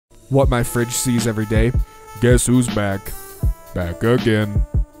What my fridge sees every day. Guess who's back? Back again.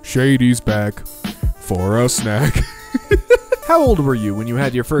 Shady's back. For a snack. How old were you when you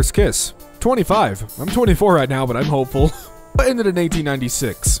had your first kiss? 25. I'm 24 right now, but I'm hopeful. What ended in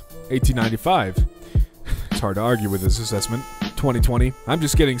 1896? 1895. It's hard to argue with this assessment. 2020. I'm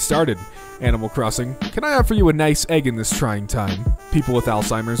just getting started. Animal Crossing. Can I offer you a nice egg in this trying time? People with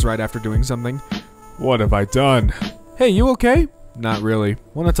Alzheimer's right after doing something. What have I done? Hey, you okay? Not really.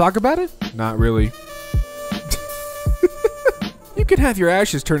 Want to talk about it? Not really. You can have your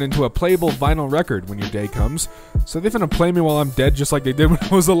ashes turned into a playable vinyl record when your day comes. So they're gonna play me while I'm dead just like they did when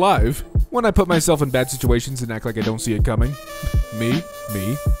I was alive. When I put myself in bad situations and act like I don't see it coming. Me.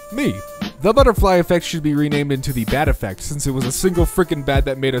 The butterfly effect should be renamed into the bad effect, since it was a single frickin' bat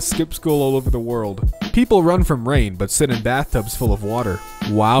that made us skip school all over the world. People run from rain, but sit in bathtubs full of water.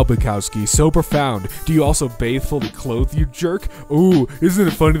 Wow, Bukowski, so profound. Do you also bathe fully clothed, you jerk? Ooh, isn't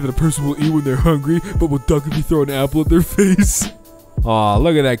it funny that a person will eat when they're hungry, but will duck if you throw an apple at their face? Aw,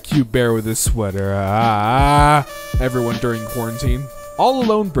 look at that cute bear with his sweater. Everyone during quarantine. All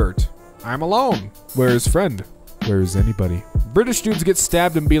alone Bert. I'm alone. Where's friend? Where's anybody? British dudes get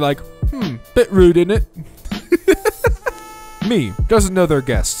stabbed and be like, bit rude, isn't it? Me, doesn't know their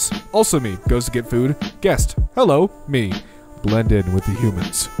guests. Also me, goes to get food. Guest, hello, me. Blend in with the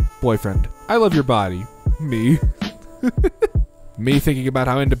humans. Boyfriend, I love your body. Me. Me thinking about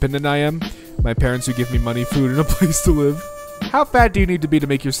how independent I am. My parents who give me money, food, and a place to live. How fat do you need to be to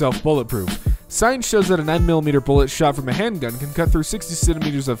make yourself bulletproof? Science shows that a 9mm bullet shot from a handgun can cut through 60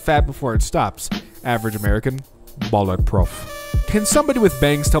 centimeters of fat before it stops. Average American. Bulletproof. Can somebody with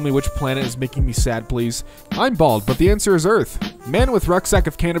bangs tell me which planet is making me sad, please? I'm bald, but the answer is Earth. Man with rucksack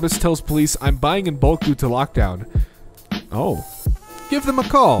of cannabis tells police I'm buying in bulk due to lockdown. Oh. Give them a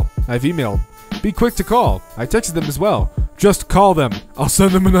call. I've emailed. Be quick to call. I texted them as well. Just call them. I'll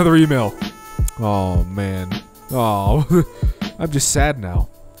send them another email. Oh, man. Oh. I'm just sad now.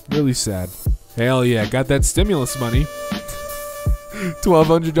 Really sad. Hell yeah, got that stimulus money.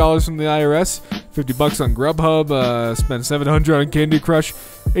 $1,200 from the IRS, $50 on Grubhub, spent $700 on Candy Crush,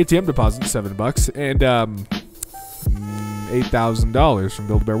 ATM deposit $7, and $8,000 from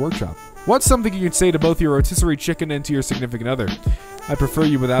Build-A-Bear Workshop. What's something you could say to both your rotisserie chicken and to your significant other? I prefer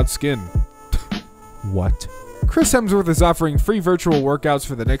you without skin. What? Chris Hemsworth is offering free virtual workouts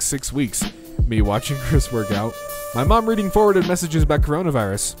for the next 6 weeks. Me watching Chris work out. My mom reading forwarded messages about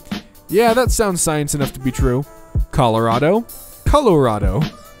coronavirus. Yeah, that sounds science enough to be true. Colorado.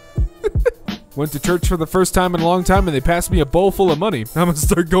 Went to church for the first time in a long time and they passed me a bowl full of money. I'm gonna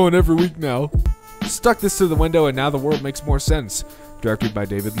start going every week now. Stuck this to the window and now the world makes more sense. Directed by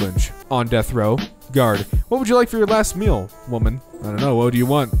David Lynch. On death row. Guard. What would you like for your last meal? Woman. I don't know. What do you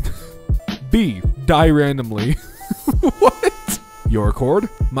want? B. Die randomly. What? Your cord.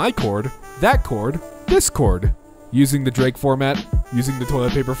 My cord. That cord. This cord. Using the Drake format. Using the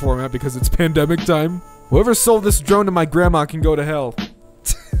toilet paper format because it's pandemic time. Whoever sold this drone to my grandma can go to hell.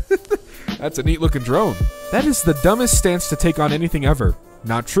 That's a neat looking drone. That is the dumbest stance to take on anything ever.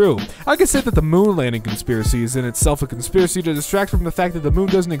 Not true. I could say that the moon landing conspiracy is in itself a conspiracy to distract from the fact that the moon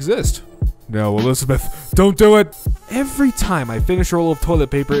doesn't exist. No, Elizabeth, don't do it! Every time I finish a roll of toilet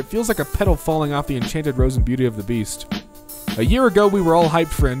paper, it feels like a petal falling off the enchanted rose and beauty of the beast. A year ago, we were all hyped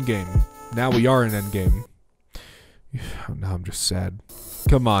for Endgame. Now we are in Endgame. Now I'm just sad.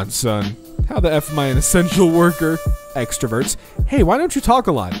 Come on, son. How the F am I an essential worker? Extroverts. Hey, why don't you talk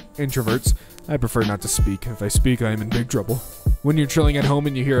a lot? Introverts. I prefer not to speak. If I speak, I am in big trouble. When you're chilling at home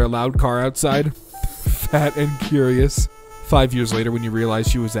and you hear a loud car outside. Fat and curious. 5 years later when you realize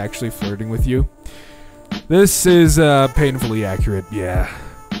she was actually flirting with you. This is painfully accurate, yeah.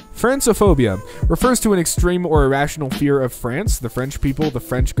 Francophobia refers to an extreme or irrational fear of France, the French people, the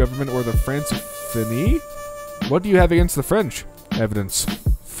French government, or the Francophonie? What do you have against the French? Evidence.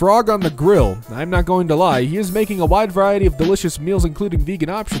 Frog on the grill. I'm not going to lie, he is making a wide variety of delicious meals including vegan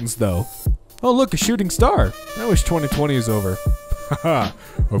options though. Oh look, a shooting star. I wish 2020 is over. Haha,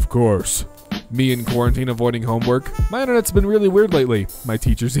 of course. Me in quarantine avoiding homework. My internet's been really weird lately. My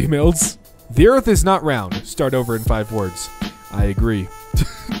teacher's emails. The earth is not round. Start over in 5 words. I agree.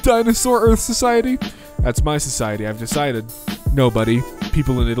 Dinosaur Earth Society? That's my society, I've decided. Nobody.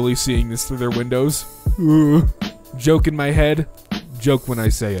 People in Italy seeing this through their windows. Joke in my head. Joke when I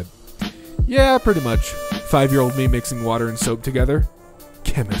say it. Yeah, pretty much. 5-year-old me mixing water and soap together.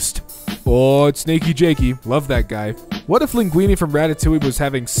 Chemist. Oh, it's Snaky Jakey. Love that guy. What if Linguini from Ratatouille was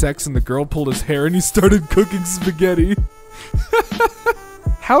having sex and the girl pulled his hair and he started cooking spaghetti?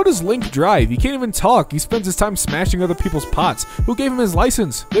 How does Link drive? He can't even talk. He spends his time smashing other people's pots. Who gave him his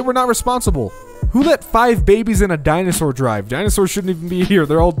license? They were not responsible. Who let 5 babies in a dinosaur drive? Dinosaurs shouldn't even be here.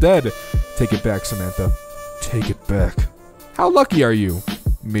 They're all dead. Take it back, Samantha. Take it back. How lucky are you?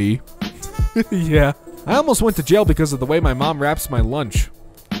 Me. Yeah. I almost went to jail because of the way my mom wraps my lunch.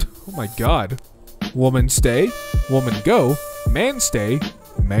 Oh my god. Woman stay, woman go, man stay,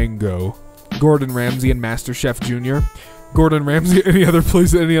 mango. Gordon Ramsay and MasterChef Jr. Gordon Ramsay any other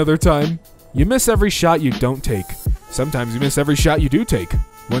place at any other time. You miss every shot you don't take. Sometimes you miss every shot you do take.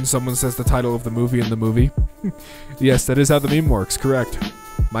 When someone says the title of the movie in the movie. Yes, that is how the meme works, correct.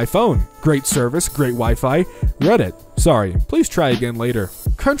 My phone. Great service, great Wi-Fi. Reddit. Sorry, please try again later.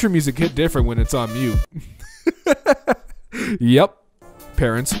 Country music hit different when it's on mute. Yep.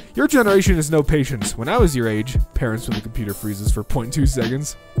 Parents, your generation has no patience. When I was your age, parents when the computer freezes for 0.2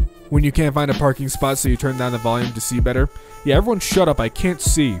 seconds. When you can't find a parking spot so you turn down the volume to see better. Yeah, everyone shut up, I can't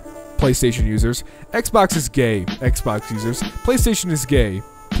see. PlayStation users. Xbox is gay. Xbox users. PlayStation is gay.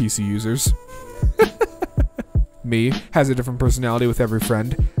 PC users. Me has a different personality with every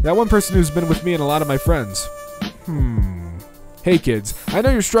friend. That one person who's been with me and a lot of my friends. Hey kids, I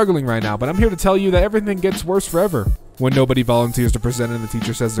know you're struggling right now, but I'm here to tell you that everything gets worse forever. When nobody volunteers to present and the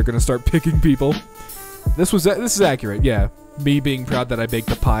teacher says they're gonna start picking people. This is accurate, yeah. Me being proud that I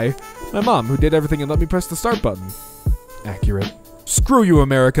baked a pie. My mom, who did everything and let me press the start button. Accurate. Screw you,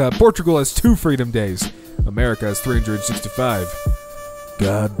 America. Portugal has 2 freedom days. America has 365.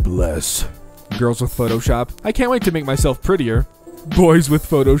 God bless. Girls with Photoshop. I can't wait to make myself prettier. Boys with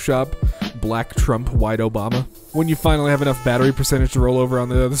Photoshop. Black Trump, white Obama. When you finally have enough battery percentage to roll over on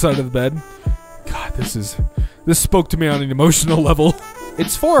the other side of the bed. God, this spoke to me on an emotional level.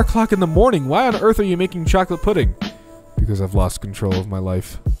 It's 4 o'clock in the morning. Why on earth are you making chocolate pudding? Because I've lost control of my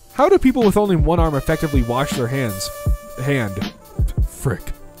life. How do people with only one arm effectively wash their hands?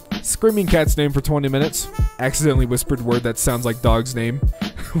 Frick. Screaming cat's name for 20 minutes. Accidentally whispered word that sounds like dog's name.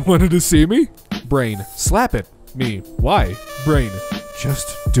 Wanted to see me? Brain. Slap it. Me. Why? Brain.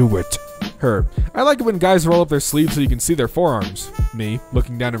 Just do it. Her. I like it when guys roll up their sleeves so you can see their forearms. Me.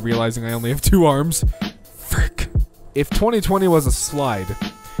 Looking down and realizing I only have 2 arms. Frick. If 2020 was a slide.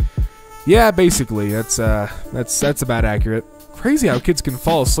 Yeah, basically. That's about accurate. Crazy how kids can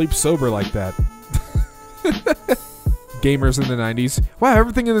fall asleep sober like that. Gamers in the 90s. Wow,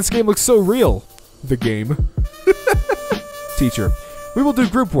 everything in this game looks so real. The game. Teacher. We will do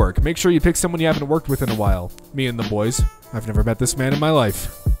group work. Make sure you pick someone you haven't worked with in a while. Me and the boys. I've never met this man in my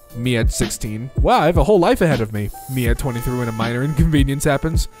life. Me at 16. Wow, I have a whole life ahead of me. Me at 23 when a minor inconvenience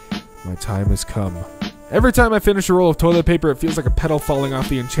happens. My time has come. Every time I finish a roll of toilet paper, it feels like a petal falling off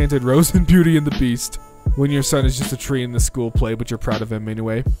the enchanted rose in Beauty and the Beast. When your son is just a tree in the school play, but you're proud of him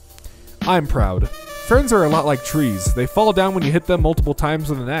anyway. I'm proud. Friends are a lot like trees. They fall down when you hit them multiple times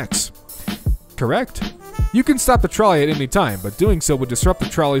with an axe. Correct. You can stop the trolley at any time, but doing so would disrupt the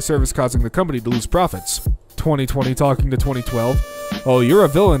trolley service, causing the company to lose profits. 2020 talking to 2012. Oh, you're a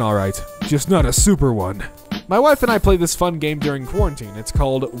villain, alright. Just not a super one. My wife and I play this fun game during quarantine. It's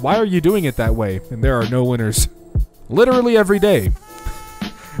called Why Are You Doing It That Way? And there are no winners. Literally every day.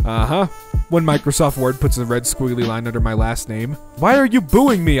 Uh-huh. When Microsoft Word puts a red squiggly line under my last name. Why are you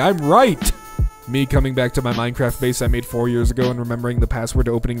booing me? I'm right! Me coming back to my Minecraft base I made 4 years ago and remembering the password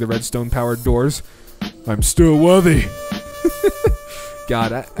to opening the redstone-powered doors. I'm still worthy.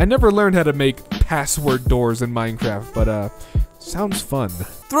 God, I never learned how to make password doors in Minecraft, but, sounds fun.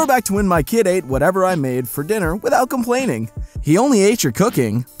 Throwback to when my kid ate whatever I made for dinner without complaining. He only ate your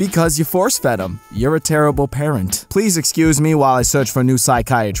cooking because you force-fed him. You're a terrible parent. Please excuse me while I search for a new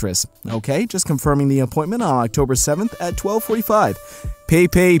psychiatrist. Okay, just confirming the appointment on October 7th at 12:45. Pay,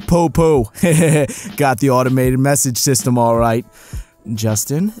 po. Got the automated message system all right.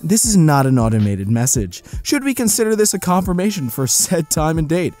 Justin, this is not an automated message. Should we consider this a confirmation for said time and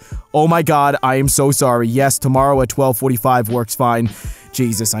date? Oh my god, I am so sorry. Yes, tomorrow at 12:45 works fine.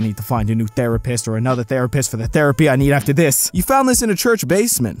 Jesus, I need to find a new therapist or another therapist for the therapy I need after this. You found this in a church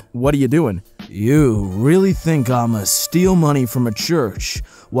basement. What are you doing? You really think I'ma steal money from a church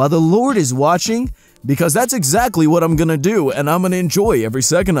while the Lord is watching? Because that's exactly what I'm gonna do, and I'm gonna enjoy every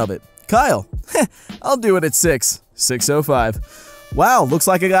second of it. Kyle, I'll do it at 6:05. Wow, looks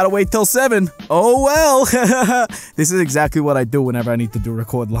like I gotta wait till 7. Oh well. This is exactly what I do whenever I need to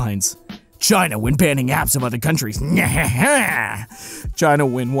record lines. China when banning apps of other countries. China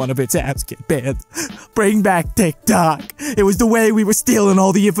when one of its apps get banned. Bring back TikTok. It was the way we were stealing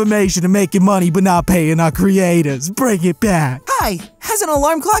all the information and making money but not paying our creators. Bring it back. Hi, as an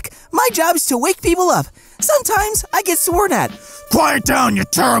alarm clock, my job is to wake people up. Sometimes I get sworn at. Quiet down, you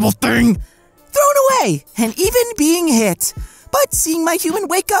terrible thing. Thrown away, and even being hit. But seeing my human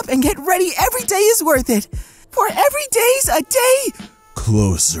wake up and get ready every day is worth it. For every day's a day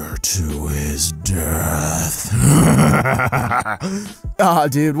closer to his death. Ah,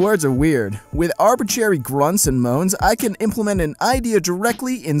 dude, words are weird. With arbitrary grunts and moans, I can implement an idea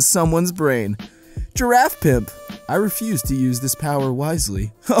directly in someone's brain. Giraffe pimp. I refuse to use this power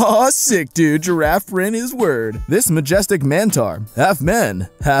wisely. Aw, sick dude, Giraffe ran his word. This majestic mantar. Half man,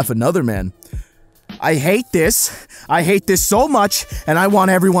 half another man. I hate this. I hate this so much, and I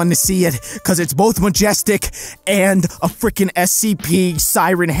want everyone to see it, cause it's both majestic and a freaking SCP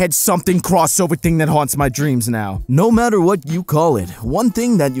siren head something crossover thing that haunts my dreams now. No matter what you call it, one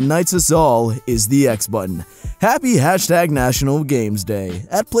thing that unites us all is the X button. Happy #National Games Day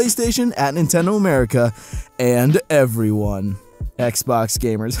at PlayStation, at Nintendo America, and everyone. Xbox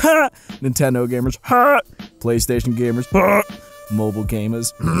gamers, ha! Nintendo gamers, ha! PlayStation gamers, ha! Mobile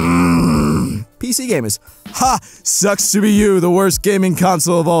gamers, PC gamers, ha! Sucks to be you, the worst gaming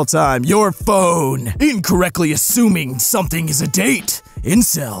console of all time. Your phone. Incorrectly assuming something is a date.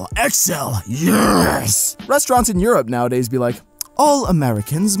 Incel, Excel, yes! Restaurants in Europe nowadays be like, all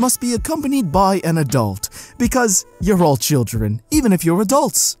Americans must be accompanied by an adult, because you're all children, even if you're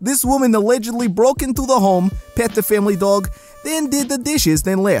adults. This woman allegedly broke into the home, pet the family dog, then did the dishes,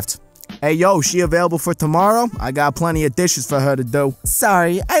 then left. Hey yo, she available for tomorrow? I got plenty of dishes for her to do.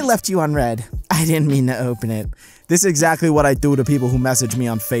 Sorry, I left you unread. I didn't mean to open it. This is exactly what I do to people who message me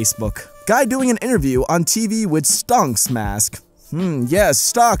on Facebook. Guy doing an interview on TV with stunks mask. Yes,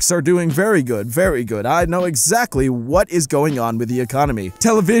 stocks are doing very good, very good. I know exactly what is going on with the economy.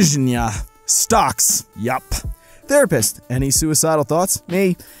 Television, yeah. Stocks, yup. Therapist, any suicidal thoughts?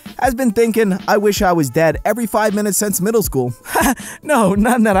 Me, has been thinking I wish I was dead every 5 minutes since middle school. No,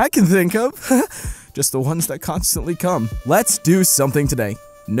 none that I can think of. Just the ones that constantly come. Let's do something today.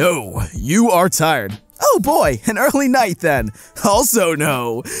 No, you are tired. Oh boy, an early night then. Also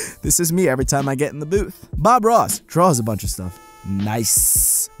no. This is me every time I get in the booth. Bob Ross draws a bunch of stuff.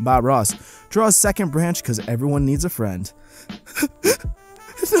 Nice. Bob Ross draws second branch because everyone needs a friend.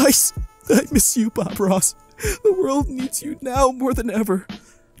 Nice. I miss you, Bob Ross. The world needs you now more than ever.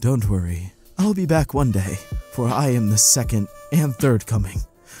 Don't worry. I'll be back one day, for I am the second and third coming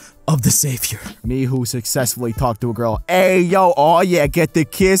of the Savior. Me who successfully talked to a girl. Hey, yo, oh yeah, get the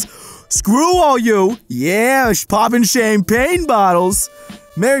kiss. Screw all you. Yeah, popping champagne bottles.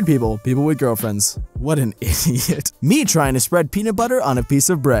 Married people, people with girlfriends. What an idiot. Me trying to spread peanut butter on a piece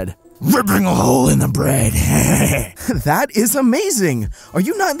of bread. Ripping a hole in the bread. That is amazing. Are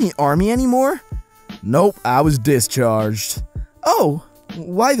you not in the army anymore? Nope, I was discharged. Oh,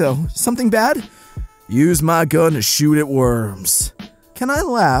 why though? Something bad? Use my gun to shoot at worms. Can I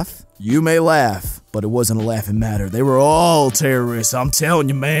laugh? You may laugh, but it wasn't a laughing matter. They were all terrorists, I'm telling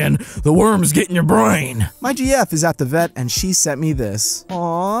you, man. The worms get in your brain. My GF is at the vet, and she sent me this.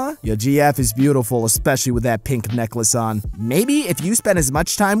 Aww. Your GF is beautiful, especially with that pink necklace on. Maybe if you spent as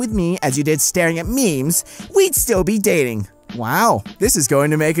much time with me as you did staring at memes, we'd still be dating. Wow, this is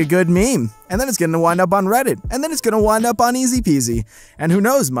going to make a good meme. And then it's going to wind up on Reddit. And then it's going to wind up on Easy Peasy. And who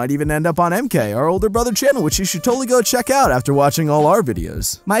knows, might even end up on MK, our older brother channel, which you should totally go check out after watching all our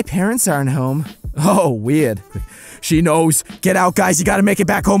videos. My parents aren't home. Oh, weird. She knows. Get out, guys. You gotta make it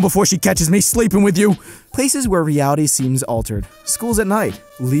back home before she catches me sleeping with you. Places where reality seems altered. Schools at night.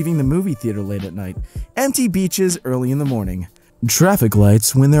 Leaving the movie theater late at night. Empty beaches early in the morning. Traffic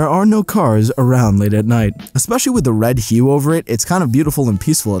lights when there are no cars around late at night. Especially with the red hue over it, it's kind of beautiful and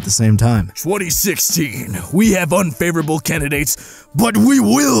peaceful at the same time. 2016, we have unfavorable candidates, but we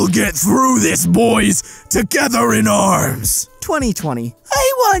will get through this, boys, together in arms. 2020,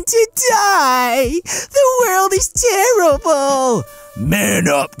 I want to die. The world is terrible. Man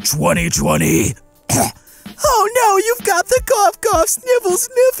up, 2020. Oh no, you've got the cough, cough, sniffle,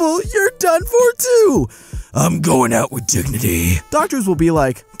 sniffle. You're done for too. I'm going out with dignity. Doctors will be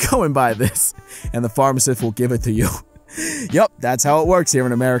like, go and buy this, and the pharmacist will give it to you. Yup, that's how it works here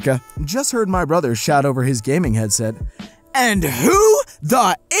in America. Just heard my brother shout over his gaming headset. And who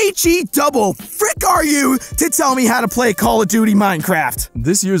the HE double frick are you to tell me how to play Call of Duty Minecraft?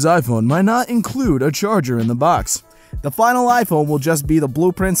 This year's iPhone might not include a charger in the box. The final iPhone will just be the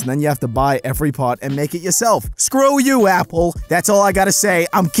blueprints, and then you have to buy every part and make it yourself. Screw you, Apple. That's all I gotta say.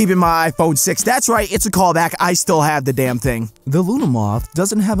 I'm keeping my iPhone 6. That's right, it's a callback. I still have the damn thing. The Luna moth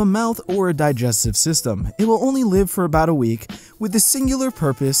doesn't have a mouth or a digestive system. It will only live for about a week with the singular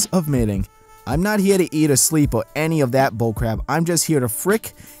purpose of mating. I'm not here to eat or sleep or any of that bullcrap. I'm just here to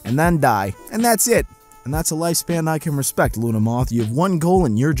frick and then die. And that's it. And that's a lifespan I can respect, Luna Moth. You have one goal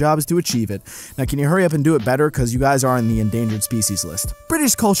and your job is to achieve it. Now can you hurry up and do it better, because you guys are on the endangered species list.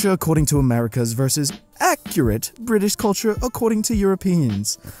 British culture according to Americas versus accurate British culture according to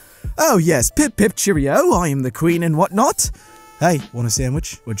Europeans. Oh yes, pip pip cheerio, I am the queen and whatnot. Hey, want a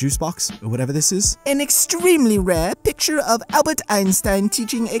sandwich? Or juice box? Or whatever this is? An extremely rare picture of Albert Einstein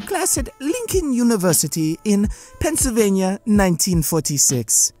teaching a class at Lincoln University in Pennsylvania,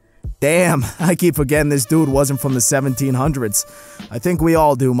 1946. Damn, I keep forgetting this dude wasn't from the 1700s. I think we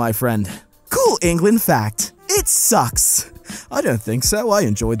all do, my friend. Cool England fact. It sucks. I don't think so. I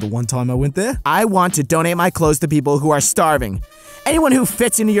enjoyed the one time I went there. I want to donate my clothes to people who are starving. Anyone who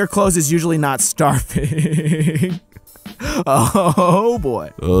fits into your clothes is usually not starving. Oh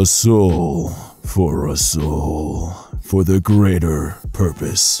boy. A soul for a soul. For the greater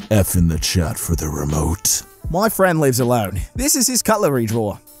purpose. F in the chat for the remote. My friend lives alone. This is his cutlery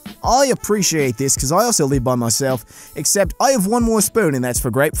drawer. I appreciate this because I also live by myself, except I have one more spoon and that's for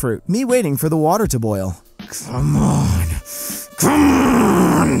grapefruit. Me waiting for the water to boil. Come on. Come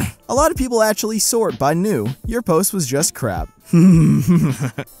on. A lot of people actually sort by new. Your post was just crap. German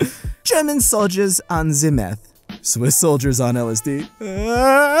soldiers on the meth. Swiss soldiers on LSD.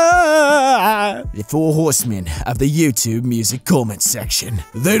 The four horsemen of the YouTube music comment section.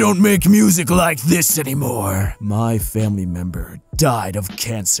 They don't make music like this anymore. My family member died of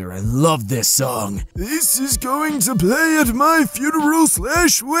cancer and loved this song. This is going to play at my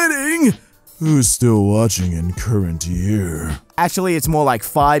funeral/wedding. Who's still watching in current year? Actually, it's more like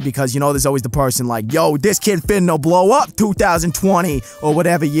 5 because, you know, there's always the person like, yo, this kid finna blow up 2020 or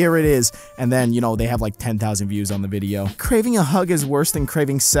whatever year it is. And then, you know, they have like 10,000 views on the video. Craving a hug is worse than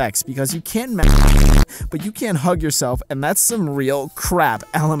craving sex because you can't but you can't hug yourself, and that's some real crap,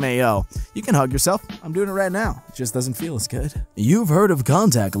 LMAO. You can hug yourself. I'm doing it right now. It just doesn't feel as good. You've heard of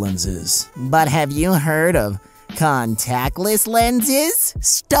contact lenses. But have you heard of contactless lenses?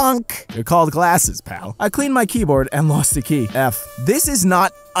 Stunk. They're called glasses, pal. I cleaned my keyboard and lost the key. F. This is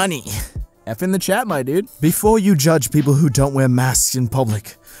not unny. F in the chat, my dude. Before you judge people who don't wear masks in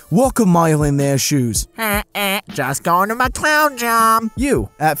public, walk a mile in their shoes. Just going to my clown job. You,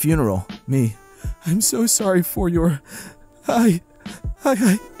 at funeral. Me. I'm so sorry for your... I.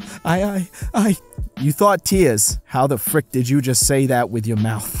 You thought tears. How the frick did you just say that with your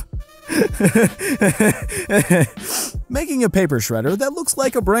mouth? Making a paper shredder that looks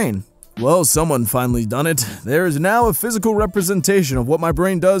like a brain. Well, someone finally done it. There is now a physical representation of what my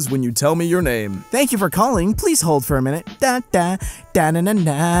brain does when you tell me your name. Thank you for calling. Please hold for a minute. Da da da na na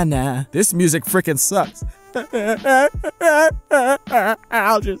na na. This music frickin' sucks.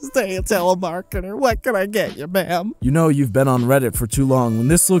 I'll just stay a telemarketer. What can I get you, ma'am? You know you've been on Reddit for too long when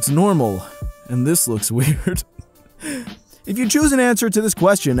this looks normal and this looks weird. If you choose an answer to this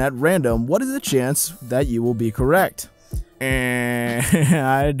question at random, what is the chance that you will be correct?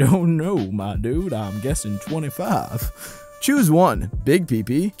 I don't know, my dude. I'm guessing 25. Choose one. Big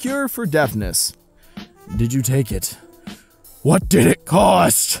PP. Cure for deafness. Did you take it? What did it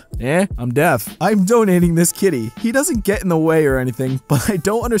cost? I'm deaf. I'm donating this kitty. He doesn't get in the way or anything, but I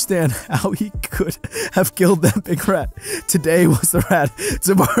don't understand how he could have killed that big rat. Today was the rat.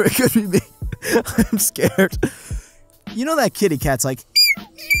 Tomorrow it could be me. I'm scared. You know that kitty cat's like,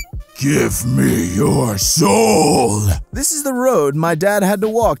 Give me your soul. This is the road my dad had to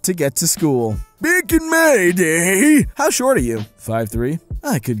walk to get to school. Back in my day. How short are you? 5'3".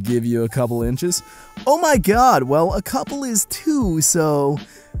 I could give you a couple inches. Oh my god, well, a couple is 2, so...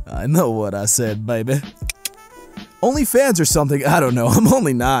 I know what I said, baby. OnlyFans or something, I don't know, I'm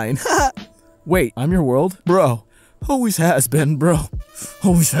only 9. Wait, I'm your world? Bro, always has been, bro.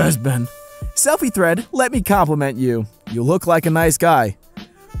 Always has been. Selfie thread, let me compliment you. You look like a nice guy.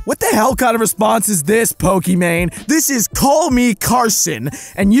 What the hell kind of response is this, Pokimane? This is Call Me Carson,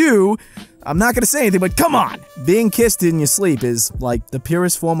 and you... I'm not gonna say anything, but come on! Being kissed in your sleep is, like, the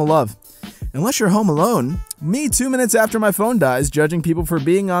purest form of love. Unless you're home alone. Me 2 minutes after my phone dies, judging people for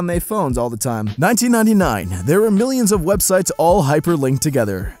being on their phones all the time. 1999. There are millions of websites all hyperlinked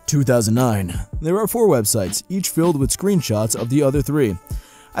together. 2009. There are 4 websites, each filled with screenshots of the other 3.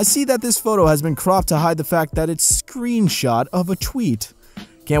 I see that this photo has been cropped to hide the fact that it's screenshot of a tweet.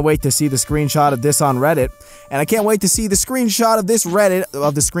 Can't wait to see the screenshot of this on Reddit, and I can't wait to see the screenshot of this Reddit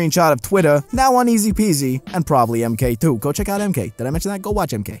of the screenshot of Twitter, now on Easy Peasy, and probably MK too. Go check out MK. Did I mention that? Go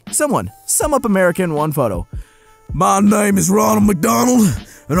watch MK. Someone, sum up America in one photo. My name is Ronald McDonald,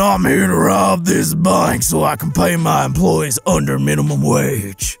 and I'm here to rob this bank so I can pay my employees under minimum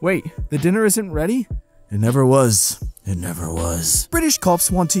wage. Wait, the dinner isn't ready? It never was. It never was. British cops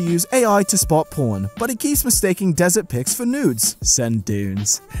want to use AI to spot porn, but it keeps mistaking desert pics for nudes. Send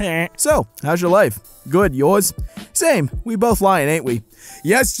dunes. So, how's your life? Good, yours? Same, we both lying, ain't we?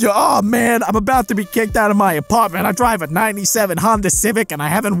 Yes, oh man, I'm about to be kicked out of my apartment. I drive a 97 Honda Civic and I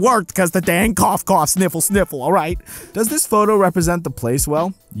haven't worked because the dang cough, sniffle, alright? Does this photo represent the place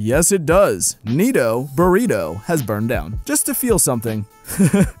well? Yes, it does. Nito Burrito has burned down. Just to feel something.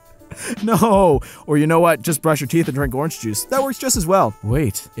 No, or you know what, just brush your teeth and drink orange juice. That works just as well.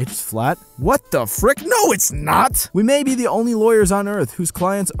 Wait, it's flat? What the frick? No, it's not! We may be the only lawyers on earth whose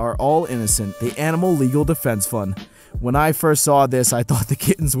clients are all innocent. The Animal Legal Defense Fund. When I first saw this, I thought the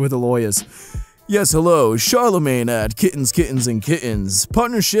kittens were the lawyers. Yes, hello, Charlemagne at Kittens, Kittens, and Kittens.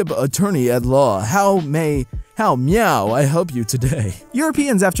 Partnership attorney at law. How meow I help you today?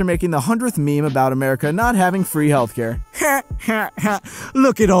 Europeans after making the 100th meme about America not having free healthcare.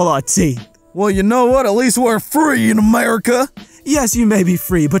 Look at all our teeth. Well, you know what? At least we're free in America. Yes, you may be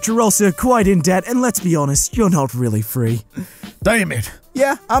free, but you're also quite in debt, and let's be honest, you're not really free. Damn it.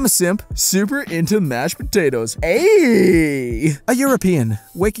 Yeah, I'm a simp. Super into mashed potatoes. Hey! A European.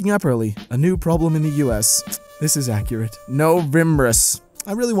 Waking up early. A new problem in the US. This is accurate. Novembrus.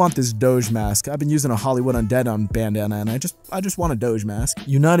 I really want this Doge mask. I've been using a Hollywood Undead on bandana, and I just want a Doge mask.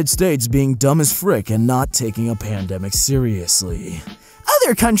 United States being dumb as frick and not taking a pandemic seriously.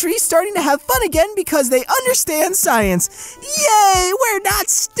 Other countries starting to have fun again because they understand science. Yay, we're not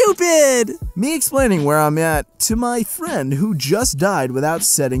stupid! Me explaining where I'm at to my friend who just died without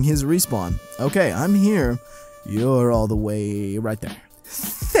setting his respawn. Okay, I'm here. You're all the way right there.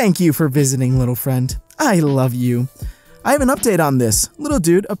 Thank you for visiting, little friend. I love you. I have an update on this. Little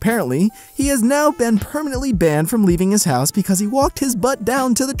dude, apparently, he has now been permanently banned from leaving his house because he walked his butt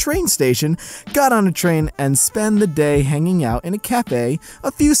down to the train station, got on a train, and spent the day hanging out in a cafe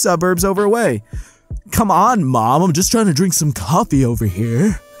a few suburbs over away. Come on, Mom, I'm just trying to drink some coffee over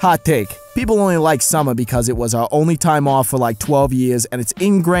here. Hot take. People only like summer because it was our only time off for like 12 years and it's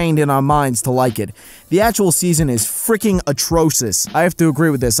ingrained in our minds to like it. The actual season is freaking atrocious. I have to agree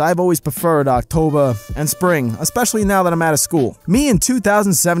with this. I've always preferred October and spring, especially now that I'm out of school. Me in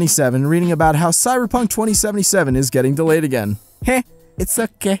 2077 reading about how Cyberpunk 2077 is getting delayed again. Heh. It's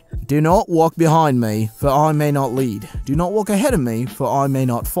okay. Do not walk behind me, for I may not lead. Do not walk ahead of me, for I may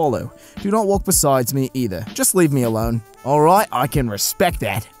not follow. Do not walk beside me either. Just leave me alone. Alright, I can respect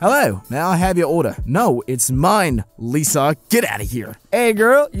that. Hello, may I have your order? No, it's mine, Lisa. Get out of here. Hey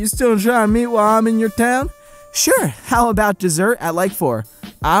girl, you still trying to meet while I'm in your town? Sure, how about dessert at Lake 4?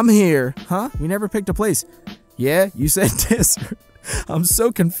 I'm here. Huh? We never picked a place. Yeah, you said desert. I'm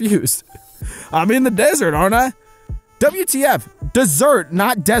so confused. I'm in the desert, aren't I? WTF, dessert,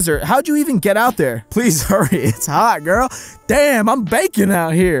 not desert. How'd you even get out there? Please hurry, it's hot, girl. Damn, I'm baking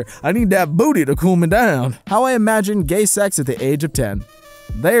out here. I need that booty to cool me down. How I imagine gay sex at the age of 10.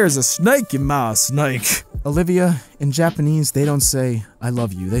 There's a snake in my snake. Olivia, in Japanese, they don't say, I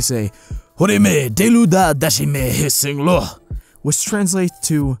love you. They say, Horime deluda dashime hisinglo, which translates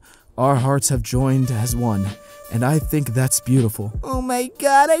to, our hearts have joined as one. And I think that's beautiful. Oh my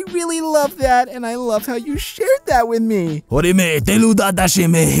god, I really love that, and I love how you shared that with me. Horime deluda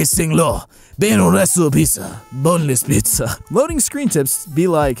dashime hisinglo, benoresu pizza, boneless pizza. Loading screen tips be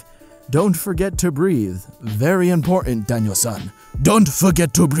like, don't forget to breathe. Very important, Daniel-san. Don't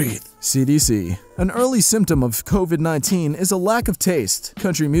forget to breathe. CDC. An early symptom of COVID-19 is a lack of taste.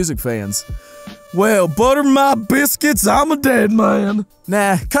 Country music fans. Well, butter my biscuits, I'm a dead man.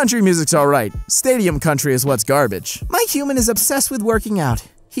 Nah, country music's alright. Stadium country is what's garbage. My human is obsessed with working out.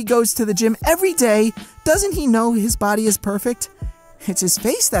 He goes to the gym every day. Doesn't he know his body is perfect? It's his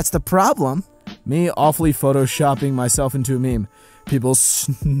face that's the problem. Me awfully photoshopping myself into a meme. People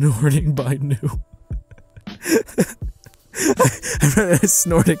snorting by new. I read it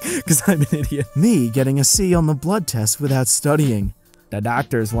snorting because I'm an idiot. Me getting a C on the blood test without studying. The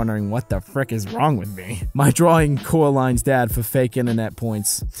doctor's wondering what the frick is wrong with me. My drawing Coraline's dad for fake internet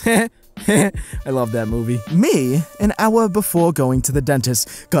points. I love that movie. Me, an hour before going to the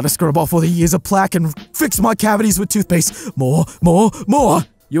dentist. Gotta scrub off all the years of plaque and fix my cavities with toothpaste. More.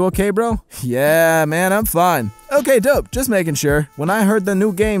 You okay, bro? Yeah, man, I'm fine. Okay, dope. Just making sure. When I heard the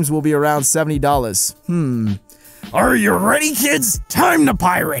new games will be around $70. Are you ready, kids? Time to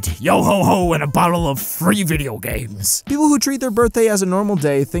pirate! Yo-ho-ho and a bottle of free video games. People who treat their birthday as a normal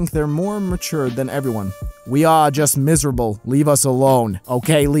day think they're more mature than everyone. We are just miserable. Leave us alone.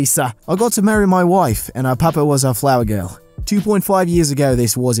 Okay, Lisa? I got to marry my wife, and our papa was our flower girl. 2.5 years ago,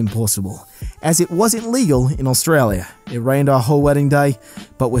 this was impossible, as it wasn't legal in Australia. It rained our whole wedding day,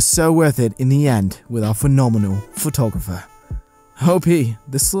 but was so worth it in the end with our phenomenal photographer. OP,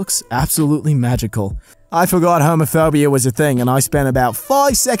 this looks absolutely magical. I forgot homophobia was a thing, and I spent about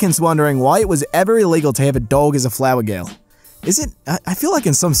 5 seconds wondering why it was ever illegal to have a dog as a flower girl. Is it? I feel like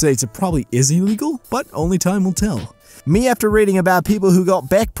in some states it probably is illegal, but only time will tell. Me after reading about people who got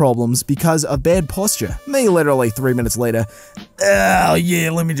back problems because of bad posture. Me literally 3 minutes later. Oh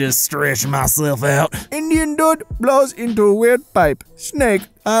yeah, let me just stretch myself out. Indian dude blows into a weird pipe. Snake,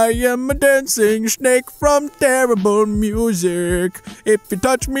 I am a dancing snake from terrible music. If you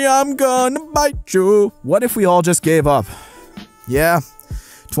touch me, I'm gonna bite you. What if we all just gave up? Yeah,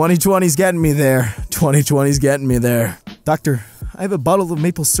 2020's getting me there. 2020's getting me there. Doctor, I have a bottle of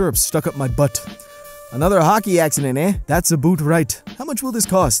maple syrup stuck up my butt. Another hockey accident, eh? That's a boot right. How much will this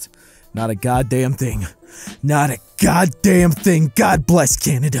cost? Not a goddamn thing. Not a goddamn thing. God bless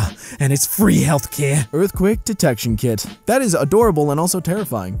Canada and its free healthcare. Earthquake detection kit. That is adorable and also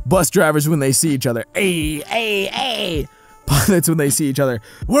terrifying. Bus drivers when they see each other. Ay, ay, ay. Pilots when they see each other.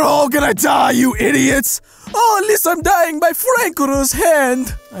 We're all gonna die, you idiots! Oh, at least I'm dying by Franco's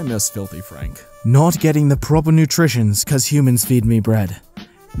hand! I miss Filthy Frank. Not getting the proper nutritions cause humans feed me bread.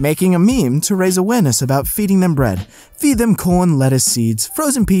 Making a meme to raise awareness about feeding them bread. Feed them corn, lettuce, seeds,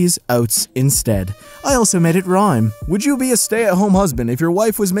 frozen peas, oats instead. I also made it rhyme. Would you be a stay-at-home husband if your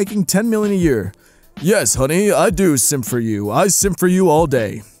wife was making $10 million a year? Yes, honey, I do simp for you. I simp for you all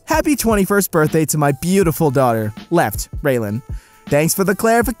day. Happy 21st birthday to my beautiful daughter. Left, Raylan. Thanks for the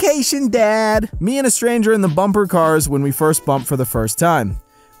clarification, Dad. Me and a stranger in the bumper cars when we first bumped for the first time.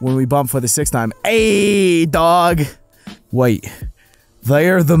 When we bumped for the 6th time. Hey, dog. Wait.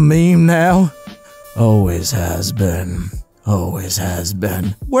 They're the meme now? Always has been. Always has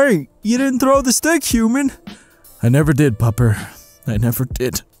been. Wait, you didn't throw the stick, human? I never did, pupper. I never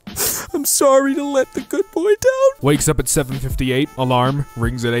did. I'm sorry to let the good boy down. Wakes up at 7:58, alarm,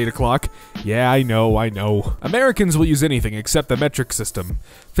 rings at 8 o'clock. Yeah, I know. Americans will use anything except the metric system.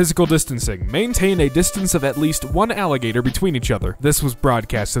 Physical distancing. Maintain a distance of at least 1 alligator between each other. This was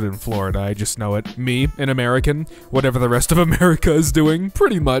broadcasted in Florida, I just know it. Me, an American, whatever the rest of America is doing,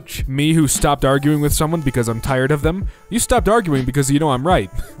 pretty much. Me who stopped arguing with someone because I'm tired of them. You stopped arguing because you know I'm right.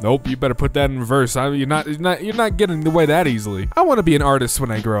 Nope, you better put that in reverse. You're not getting the way that easily. I want to be an artist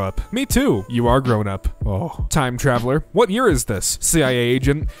when I grow up. Me too. You are grown up. Oh. Time traveler. What year is this? CIA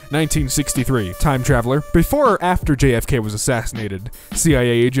agent. 1963. Time traveler. Before or after JFK was assassinated? CIA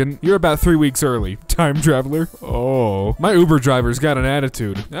agent. You're about 3 weeks early. Time traveler. Oh. My Uber driver's got an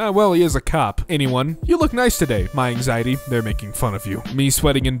attitude. Well, he is a cop. Anyone. You look nice today. My anxiety. They're making fun of you. Me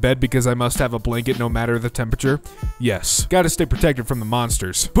sweating in bed because I must have a blanket no matter the temperature? Yes. Gotta stay protected from the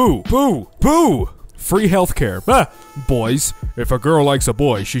monsters. Boo! Boo! Boo! Free healthcare. Boys. If a girl likes a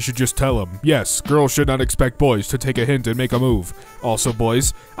boy, she should just tell him. Yes, girls should not expect boys to take a hint and make a move. Also,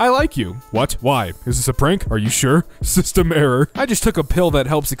 boys, I like you. What? Why? Is this a prank? Are you sure? System error. I just took a pill that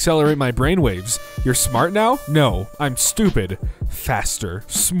helps accelerate my brainwaves. You're smart now? No, I'm stupid. Faster.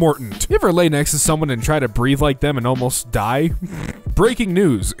 Smortant. You ever lay next to someone and try to breathe like them and almost die? Breaking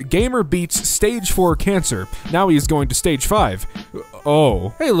news. Gamer beats stage 4 cancer. Now he is going to stage 5.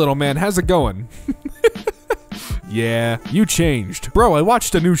 Oh. Hey, little man, how's it going? Yeah, you changed. Bro, I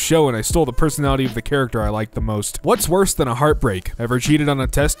watched a new show and I stole the personality of the character I liked the most. What's worse than a heartbreak? Ever cheated on a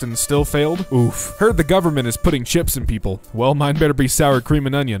test and still failed? Oof. Heard the government is putting chips in people. Well, mine better be sour cream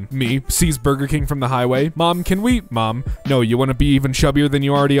and onion. Me, sees Burger King from the highway. Mom, can we? Mom, no, you want to be even chubbier than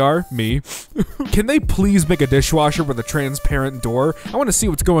you already are? Me. Can they please make a dishwasher with a transparent door? I want to see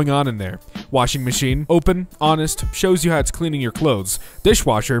what's going on in there. Washing machine, open, honest, shows you how it's cleaning your clothes.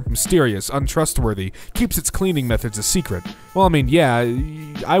 Dishwasher, mysterious, untrustworthy, keeps its cleaning methods a secret. Well, I mean, yeah,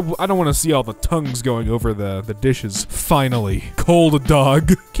 I don't want to see all the tongues going over the dishes. Finally. Cold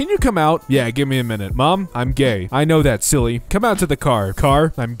dog. Can you come out? Yeah, give me a minute. Mom, I'm gay. I know that, silly. Come out to the car.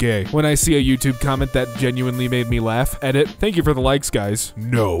 Car, I'm gay. When I see a YouTube comment that genuinely made me laugh, edit. Thank you for the likes, guys.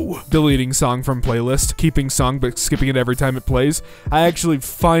 No. Deleting song from playlist. Keeping song but skipping it every time it plays. I actually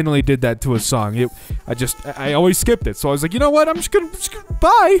finally did that to a song. I always skipped it, so I was like, you know what? I'm just gonna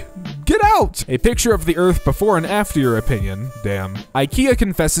bye. Get out. A picture of the Earth before and after your opinion. Damn. IKEA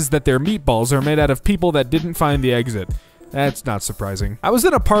confesses that their meatballs are made out of people that didn't find the exit. That's not surprising. I was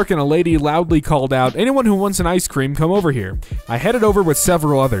in a park and a lady loudly called out, anyone who wants an ice cream, come over here. I headed over with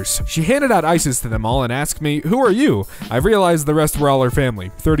several others. She handed out ices to them all and asked me, who are you? I realized the rest were all her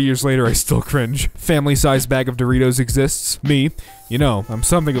family. 30 years later, I still cringe. Family-sized bag of Doritos exists. Me. You know, I'm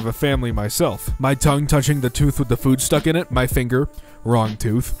something of a family myself. My tongue touching the tooth with the food stuck in it. My finger. Wrong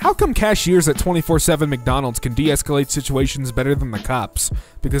tooth. How come cashiers at 24/7 McDonald's can de-escalate situations better than the cops?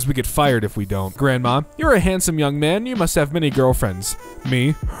 Because we get fired if we don't. Grandma, you're a handsome young man. You must have many girlfriends.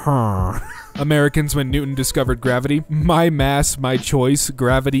 Me? Huh. Americans when Newton discovered gravity. My mass, my choice.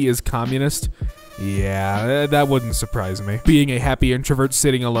 Gravity is communist. Yeah, that wouldn't surprise me. Being a happy introvert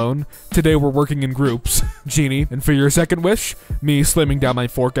sitting alone. Today we're working in groups. Genie, and for your second wish, me slamming down my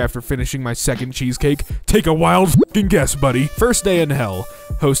fork after finishing my second cheesecake. Take a wild fucking guess, buddy. First day in hell.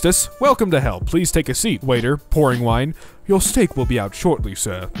 Hostess, welcome to hell. Please take a seat. Waiter, pouring wine. Your steak will be out shortly,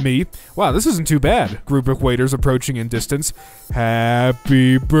 sir. Me, wow, this isn't too bad. Group of waiters approaching in distance.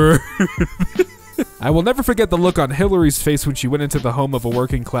 Happy birthday. I will never forget the look on Hillary's face when she went into the home of a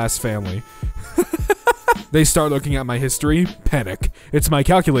working class family. They start looking at my history. Panic. It's my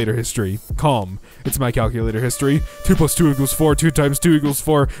calculator history. Calm. It's my calculator history. 2 + 2 = 4. 2 × 2 =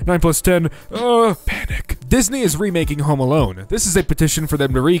 4. 9 + 10. Panic. Disney is remaking Home Alone. This is a petition for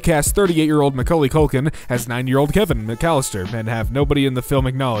them to recast 38-year-old Macaulay Culkin as 9-year-old Kevin McAllister and have nobody in the film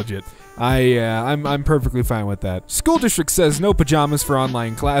acknowledge it. I'm perfectly fine with that. School district says no pajamas for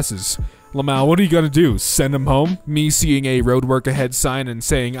online classes. Lamau, what are you gonna do? Send him home? Me seeing a road work ahead sign and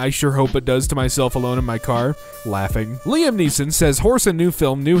saying, I sure hope it does to myself alone in my car. Laughing. Liam Neeson says horse in new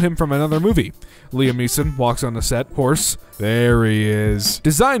film knew him from another movie. Liam Neeson walks on the set. Horse. There he is.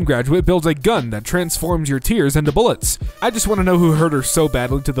 Design graduate builds a gun that transforms your tears into bullets. I just want to know who hurt her so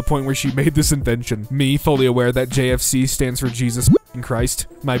badly to the point where she made this invention. Me, fully aware that JFC stands for Jesus Christ.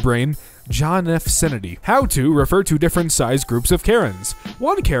 My brain. John F. Kennedy. How to refer to different size groups of Karens.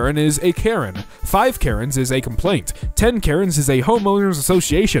 1 Karen is a Karen. 5 Karens is a complaint. 10 Karens is a homeowners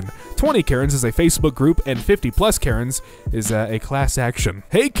association. 20 Karens is a Facebook group. And 50+ Karens is a class action.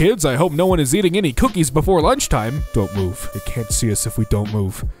 Hey kids, I hope no one is eating any cookies before lunchtime. Don't move. They can't see us if we don't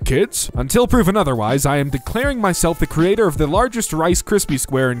move. Kids? Until proven otherwise, I am declaring myself the creator of the largest Rice Krispie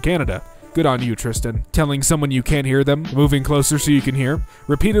square in Canada. Good on you, Tristan. Telling someone you can't hear them, moving closer so you can hear,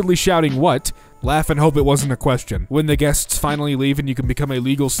 repeatedly shouting what, laugh and hope it wasn't a question. When the guests finally leave and you can become a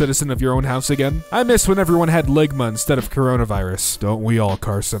legal citizen of your own house again. I miss when everyone had ligma instead of coronavirus. Don't we all,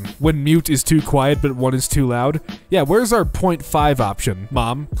 Carson? When mute is too quiet but one is too loud. Yeah, where's our 0.5 option?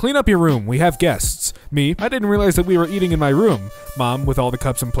 Mom, clean up your room. We have guests. Me, I didn't realize that we were eating in my room. Mom, with all the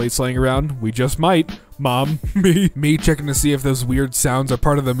cups and plates laying around, we just might. Mom, me checking to see if those weird sounds are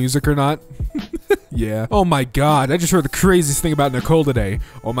part of the music or not. Yeah. Oh my god, I just heard the craziest thing about Nicole today.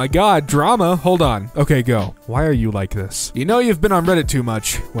 Oh my god, drama. Hold on. Okay, go. Why are you like this? You know you've been on Reddit too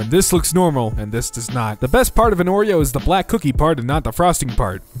much, when this looks normal and this does not. The best part of an Oreo is the black cookie part and not the frosting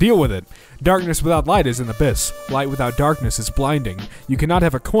part. Deal with it. Darkness without light is an abyss. Light without darkness is blinding. You cannot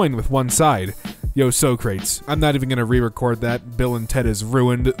have a coin with one side. Yo, Socrates. I'm not even gonna re-record that. Bill and Ted has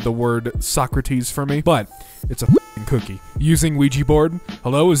ruined the word Socrates for me, but it's a f***ing cookie. Using Ouija board.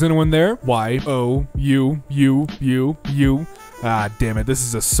 Hello, is anyone there? Y, O, U. Ah, damn it, this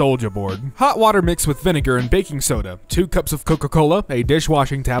is a soldier board. Hot water mixed with vinegar and baking soda, 2 cups of Coca-Cola, a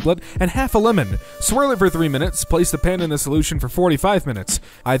dishwashing tablet, and half a lemon. Swirl it for 3 minutes, place the pan in the solution for 45 minutes.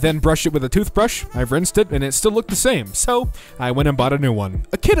 I then brushed it with a toothbrush, I've rinsed it, and it still looked the same, so I went and bought a new one.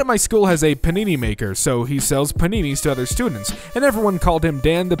 A kid at my school has a panini maker, so he sells paninis to other students, and everyone called him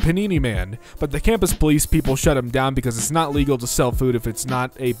Dan the Panini Man. But the campus police people shut him down because it's not legal to sell food if it's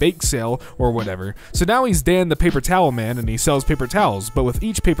not a bake sale or whatever. So now he's Dan the Paper Towel Man, and he sells paper towels, but with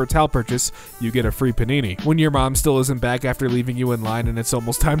each paper towel purchase, you get a free panini. When your mom still isn't back after leaving you in line and it's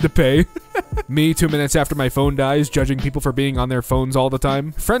almost time to pay. Me, 2 minutes after my phone dies, judging people for being on their phones all the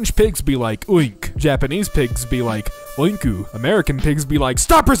time. French pigs be like, oink. Japanese pigs be like, oinku. American pigs be like,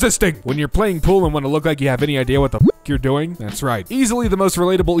 stop resisting! When you're playing pool and want to look like you have any idea what the f you're doing, that's right. Easily the most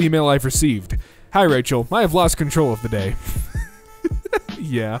relatable email I've received. Hi Rachel, I have lost control of the day.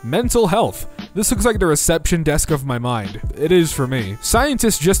 Yeah. Mental health. This looks like the reception desk of my mind. It is for me.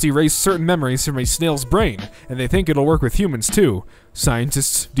 Scientists just erased certain memories from a snail's brain, and they think it'll work with humans too.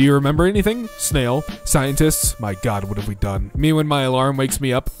 Scientists, do you remember anything? Snail. Scientists, my god, what have we done? Me when my alarm wakes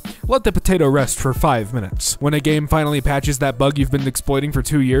me up. Let the potato rest for 5 minutes. When a game finally patches that bug you've been exploiting for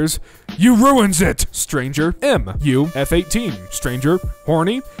 2 years, you ruins it! Stranger. M. You. F18. Stranger.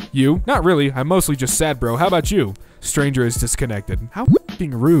 Horny. You. Not really, I'm mostly just sad, bro. How about you? Stranger is disconnected. How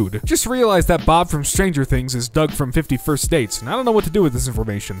f***ing rude. Just realized that Bob from Stranger Things is Doug from 50 First Dates, and I don't know what to do with this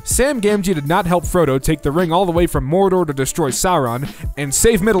information. Sam Gamgee did not help Frodo take the ring all the way from Mordor to destroy Sauron, and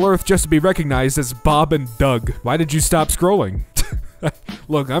save Middle-earth just to be recognized as Bob and Doug. Why did you stop scrolling?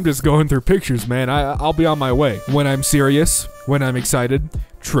 Look, I'm just going through pictures, man. I'll be on my way. When I'm serious, when I'm excited,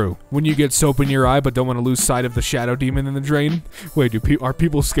 true. When you get soap in your eye but don't want to lose sight of the shadow demon in the drain? Wait, are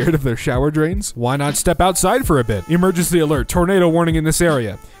people scared of their shower drains? Why not step outside for a bit? Emergency alert, tornado warning in this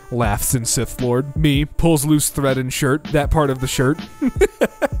area. Laughs in Sith Lord. Me, pulls loose thread and shirt, that part of the shirt.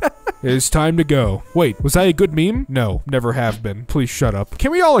 It is time to go. Wait, was I a good meme? No, never have been. Please shut up.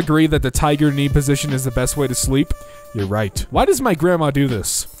 Can we all agree that the tiger knee position is the best way to sleep? You're right. Why does my grandma do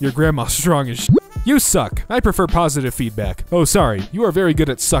this? Your grandma's strong as shit. You suck. I prefer positive feedback. Oh, sorry. You are very good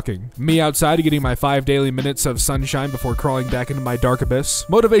at sucking. Me outside getting my 5 daily minutes of sunshine before crawling back into my dark abyss.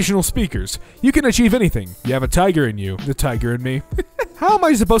 Motivational speakers. You can achieve anything. You have a tiger in you. The tiger in me. How am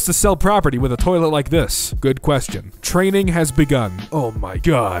I supposed to sell property with a toilet like this? Good question. Training has begun. Oh my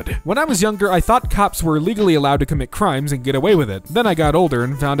god. When I was younger, I thought cops were legally allowed to commit crimes and get away with it. Then I got older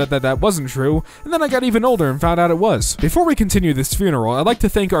and found out that that wasn't true, and then I got even older and found out it was. Before we continue this funeral, I'd like to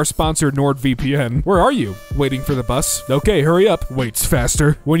thank our sponsor NordVPN. Where are you? Waiting for the bus? Okay, hurry up. Waits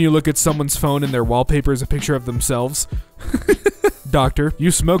faster. When you look at someone's phone and their wallpaper is a picture of themselves. Doctor, you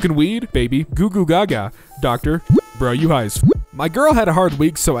smoking weed? Baby, goo goo gaga. Doctor, bro, you high as f. My girl had a hard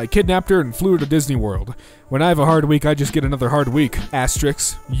week, so I kidnapped her and flew her to Disney World. When I have a hard week, I just get another hard week.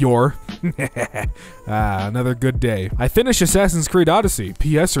 Asterisk, your. Another good day. I finished Assassin's Creed Odyssey,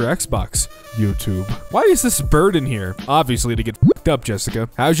 PS or Xbox. YouTube. Why is this bird in here? Obviously to get f***ed up, Jessica.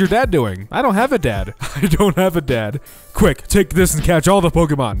 How's your dad doing? I don't have a dad. I don't have a dad. Quick, take this and catch all the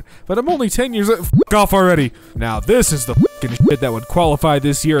Pokemon. But I'm only 10 years old. F*** off already. Now this is the f***ing shit that would qualify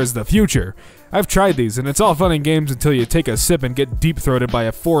this year as the future. I've tried these, and it's all fun and games until you take a sip and get deep-throated by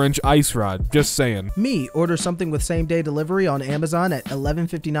a 4-inch ice rod. Just saying. Me, order something with same-day delivery on Amazon at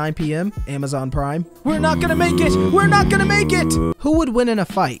 11:59 p.m. Amazon Prime. We're not gonna make it! We're not gonna make it! Who would win in a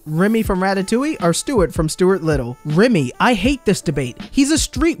fight? Remy from Ratatouille or Stuart from Stuart Little? Remy, I hate this debate. He's a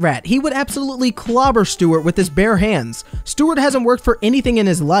street rat. He would absolutely clobber Stuart with his bare hands. Stuart hasn't worked for anything in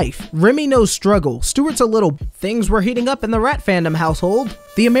his life. Remy knows struggle. Stuart's a little... Things were heating up in the rat fandom household.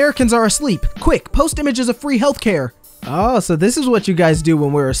 The Americans are asleep. Quick, post images of free healthcare. Oh, so this is what you guys do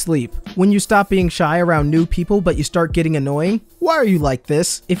when we're asleep. When you stop being shy around new people, but you start getting annoying? Why are you like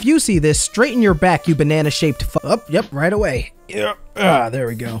this? If you see this, straighten your back, you banana-shaped yep, right away. Yep. There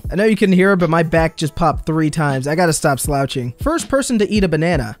we go. I know you can hear it, but my back just popped 3 times. I gotta stop slouching. First person to eat a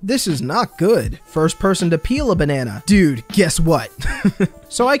banana. This is not good. First person to peel a banana. Dude, guess what?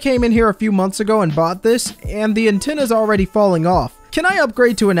 So I came in here a few months ago and bought this, and the antenna's already falling off. Can I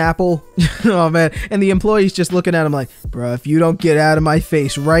upgrade to an Apple? Oh man, and the employee's just looking at him like, bro, if you don't get out of my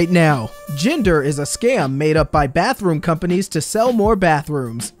face right now. Gender is a scam made up by bathroom companies to sell more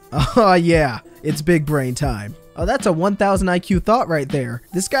bathrooms. Oh yeah, it's big brain time. Oh, that's a 1000 IQ thought right there.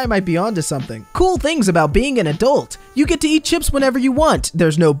 This guy might be onto something. Cool things about being an adult. You get to eat chips whenever you want.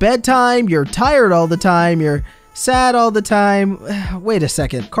 There's no bedtime, you're tired all the time, you're sad all the time. Wait a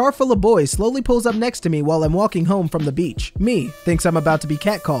second. Car full of boys slowly pulls up next to me while I'm walking home from the beach. Me thinks I'm about to be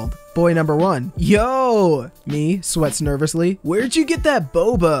catcalled. Boy number 1. Yo! Me sweats nervously. Where'd you get that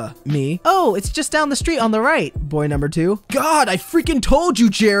boba? Me. Oh, it's just down the street on the right. Boy number 2. God, I freaking told you,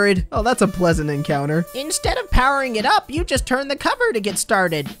 Jared. Oh, that's a pleasant encounter. Instead of powering it up, you just turn the cover to get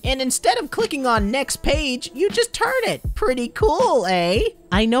started. And instead of clicking on next page, you just turn it. Pretty cool, eh?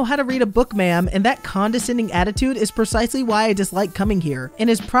 I know how to read a book, ma'am, and that condescending attitude is precisely why I dislike coming here, and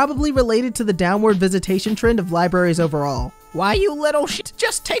is probably related to the downward visitation trend of libraries overall. Why, you little shit,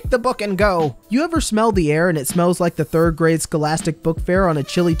 just take the book and go. You ever smell the air and it smells like the 3rd grade Scholastic Book Fair on a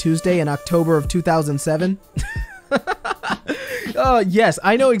chilly Tuesday in October of 2007? Oh, yes,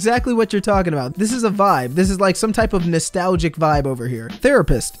 I know exactly what you're talking about. This is a vibe. This is like some type of nostalgic vibe over here.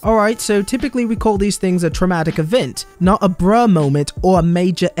 Therapist. Alright, so typically we call these things a traumatic event, not a bruh moment or a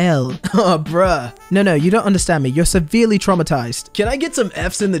major L. Oh, bruh. No, you don't understand me. You're severely traumatized. Can I get some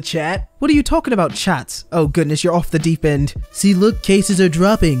Fs in the chat? What are you talking about, chats? Oh goodness, you're off the deep end. See, look, cases are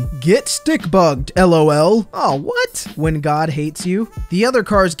dropping. Get stick bugged, LOL. Oh, what? When God hates you? The other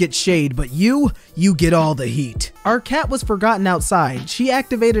cars get shade, but you get all the heat. Our cat was forgotten outside. She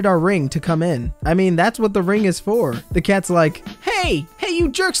activated our ring to come in. I mean, that's what the ring is for. The cat's like, hey, you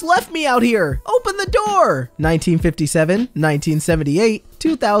jerks left me out here. Open the door. 1957, 1978,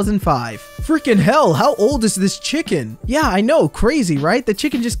 2005. Freaking hell, how old is this chicken? Yeah, I know, crazy, right? The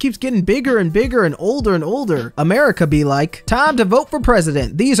chicken just keeps getting bigger and bigger and older. America be like, time to vote for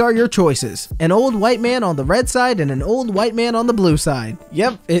president. These are your choices. An old white man on the red side and an old white man on the blue side.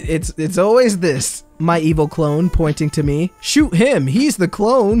 Yep, it's always this. My evil clone pointing to me. Shoot him, he's the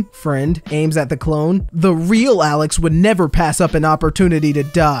clone. Friend aims at the clone. The real Alex would never pass up an opportunity to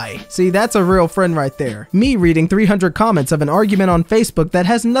die. See, that's a real friend right there. Me reading 300 comments of an argument on Facebook that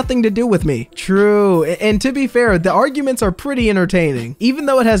has nothing to do with me. True, and to be fair, the arguments are pretty entertaining. Even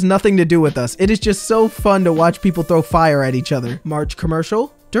though it has nothing to do with us, it is just so fun to watch people throw fire at each other. March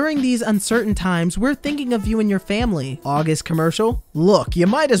commercial? During these uncertain times, we're thinking of you and your family. August commercial. Look, you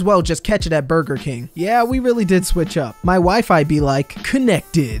might as well just catch it at Burger King. Yeah, we really did switch up. My Wi-Fi be like,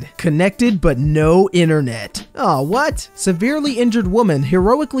 connected. Connected, but no internet. Oh, what? Severely injured woman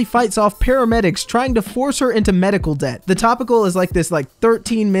heroically fights off paramedics trying to force her into medical debt. The topical is like this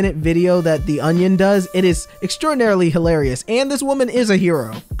 13-minute video that The Onion does. It is extraordinarily hilarious, and this woman is a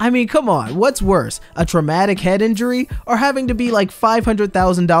hero. I mean, come on, what's worse? A traumatic head injury or having to be like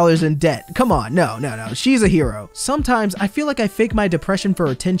 $500,000 in debt? Come on, no, she's a hero. Sometimes I feel like I fake my depression for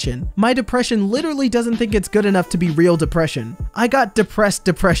attention. My depression literally doesn't think it's good enough to be real depression. I got depressed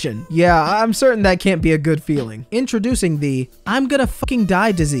depression. Yeah, I'm certain that can't be a good feeling. Introducing the I'm gonna fucking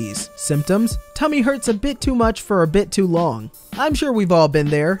die disease. Symptoms: tummy hurts a bit too much for a bit too long. I'm sure we've all been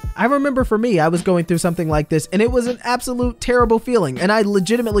there. I remember for me, I was going through something like this and it was an absolute terrible feeling and I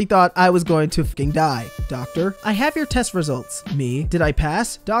legitimately thought I was going to fucking die. Doctor, I have your test results. Me, did I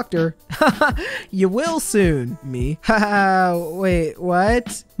pass? Doctor, you will soon. Me, haha, wait,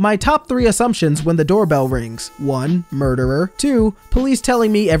 what? My top 3 assumptions when the doorbell rings. 1, murderer. 2, police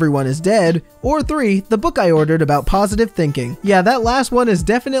telling me everyone is dead. Or 3, the book I ordered about positive thinking. Yeah, that last one is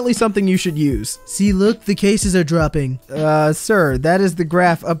definitely something you should use. See, look, the cases are dropping. Sir, that is the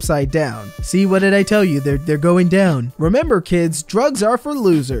graph upside down. See, what did I tell you? They're going down. Remember, kids, drugs are for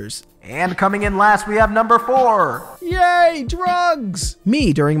losers. And coming in last, we have number 4. Yay, drugs!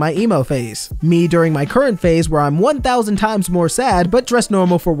 Me during my emo phase. Me during my current phase where I'm 1,000 times more sad but dressed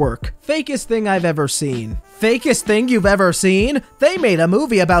normal for work. Fakest thing I've ever seen. Fakest thing you've ever seen? They made a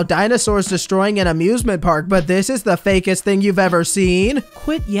movie about dinosaurs destroying an amusement park, but this is the fakest thing you've ever seen?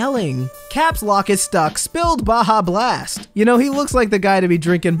 Quit yelling. Caps lock is stuck. Spilled Baja Blast. You know, he looks like the guy to be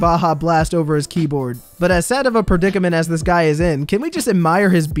drinking Baja Blast over his keyboard. But as sad of a predicament as this guy is in, can we just admire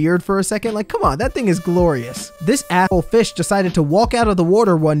his beard for a second? Like, come on, that thing is glorious. This asshole fish decided to walk out of the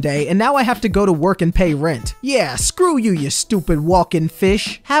water one day, and now I have to go to work and pay rent. Yeah, screw you, you stupid walking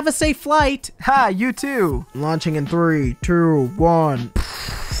fish. Have a safe flight. Ha, you too. Launching in 3, 2, 1.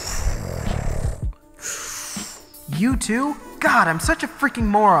 You too? God, I'm such a freaking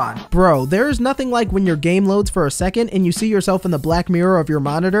moron. Bro, there's nothing like when your game loads for a second and you see yourself in the black mirror of your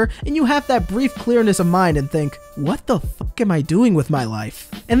monitor and you have that brief clearness of mind and think, what the fuck am I doing with my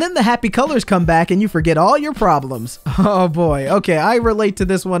life? And then the happy colors come back and you forget all your problems. Oh boy, okay, I relate to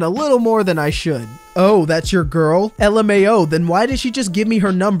this one a little more than I should. Oh, that's your girl? LMAO, then why did she just give me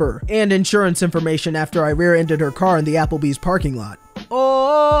her number and insurance information after I rear-ended her car in the Applebee's parking lot?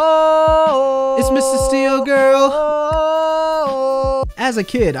 Oh, it's Mr. Steel Girl. As a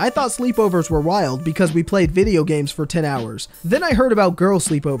kid, I thought sleepovers were wild because we played video games for 10 hours. Then I heard about girl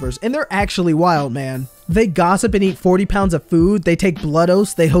sleepovers, and they're actually wild, man. They gossip and eat 40 pounds of food, they take blood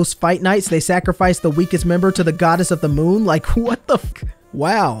oaths, they host fight nights, they sacrifice the weakest member to the goddess of the moon. Like, what the f?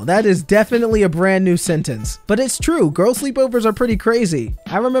 Wow, that is definitely a brand new sentence. But it's true, girl sleepovers are pretty crazy.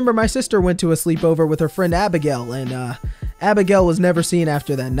 I remember my sister went to a sleepover with her friend Abigail, and Abigail was never seen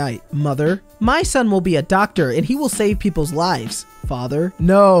after that night. Mother, my son will be a doctor and he will save people's lives. Father,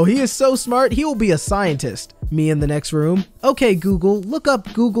 no, he is so smart, he will be a scientist. Me in the next room. Okay, Google, look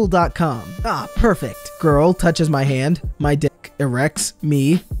up google.com. Ah, perfect. Girl touches my hand. My dick erects.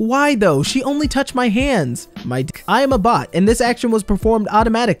 Me. Why though? She only touched my hands. My dick. I am a bot and this action was performed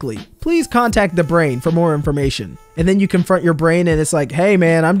automatically. Please contact the brain for more information. And then you confront your brain and it's like, hey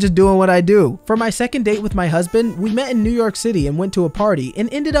man, I'm just doing what I do. For my second date with my husband, we met in New York City and went to a party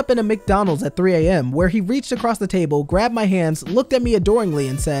and ended up in a McDonald's at 3 a.m. where he reached across the table, grabbed my hands, looked at me adoringly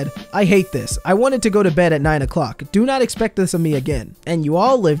and said, I hate this. I wanted to go to bed at 9 o'clock. Do not expect this of me again. And you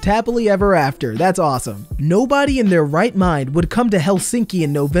all lived happily ever after. That's awesome. Nobody in their right mind would come to Helsinki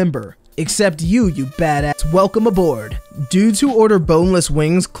in November. Except you badass. Welcome aboard. Dudes who order boneless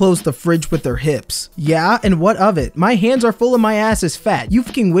wings close the fridge with their hips. Yeah, and what of it? My hands are full and my ass is fat. You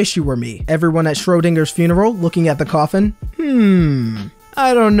fucking wish you were me. Everyone at Schrodinger's funeral looking at the coffin.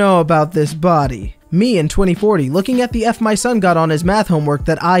 I don't know about this body. Me in 2040 looking at the F my son got on his math homework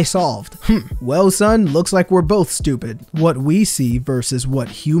that I solved. Well son, looks like we're both stupid. What we see versus what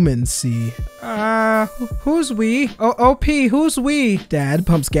humans see. Who's we? OP, who's we? Dad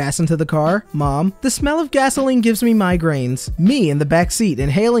pumps gas into the car. Mom, the smell of gasoline gives me migraines. Me in the back seat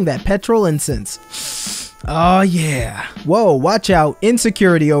inhaling that petrol incense. Oh yeah. Whoa, watch out.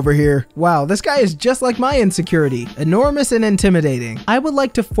 Insecurity over here. Wow, this guy is just like my insecurity. Enormous and intimidating. I would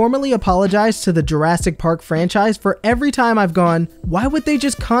like to formally apologize to the Jurassic Park franchise for every time I've gone, why would they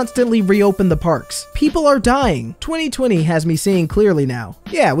just constantly reopen the parks? People are dying. 2020 has me seeing clearly now.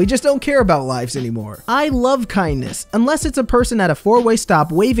 Yeah, we just don't care about lives anymore. I love kindness, unless it's a person at a four-way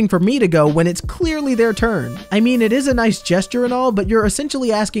stop waving for me to go when it's clearly their turn. I mean, it is a nice gesture and all, but you're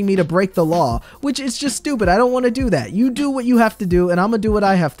essentially asking me to break the law, which is just stupid. I don't want to do that. You do what you have to do, and I'm gonna do what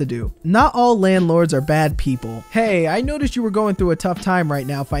I have to do. Not all landlords are bad people. Hey, I noticed you were going through a tough time right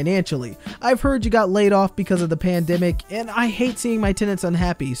now financially. I've heard you got laid off because of the pandemic, and I hate seeing my tenants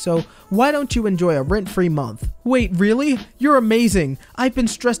unhappy, so why don't you enjoy a rent-free month? Wait, really? You're amazing. I've been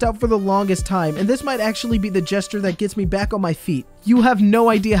stressed out for the longest time, and this might actually be the gesture that gets me back on my feet. You have no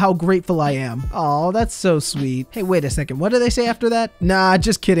idea how grateful I am. Aw, that's so sweet. Hey, wait a second. What do they say after that? Nah,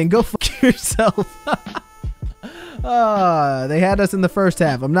 just kidding. Go fuck yourself. They had us in the first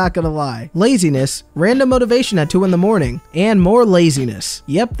half, I'm not gonna lie. Laziness, random motivation at 2 in the morning, and more laziness.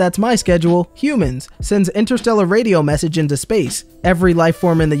 Yep, that's my schedule. Humans, sends interstellar radio message into space. Every life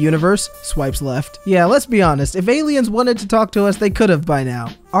form in the universe, swipes left. Yeah, let's be honest, if aliens wanted to talk to us, they could have by now.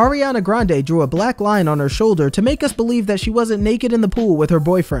 Ariana Grande drew a black line on her shoulder to make us believe that she wasn't naked in the pool with her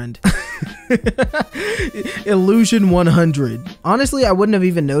boyfriend. Illusion 100. Honestly, I wouldn't have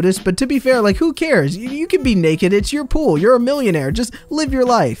even noticed, but to be fair, like, who cares? You can be naked, it's your pool, you're a millionaire, just live your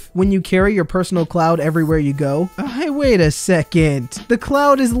life. When you carry your personal cloud everywhere you go, hey, wait a second. The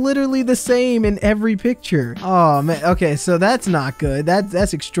cloud is literally the same in every picture. Oh man, okay, so that's not good.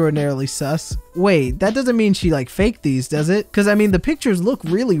 That's extraordinarily sus. Wait, that doesn't mean she like faked these, does it? Because I mean, the pictures look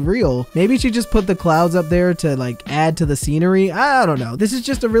really real. Maybe she just put the clouds up there to like add to the scenery. I don't know. This is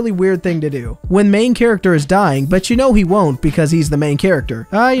just a really weird thing to do. When main character is dying, but you know he won't because he's the main character.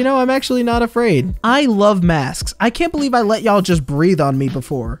 You know, I'm actually not afraid. I love masks. I can't believe I let y'all just breathe on me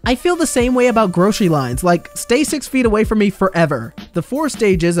before. I feel the same way about grocery lines. Like, stay 6 feet away from me forever. The 4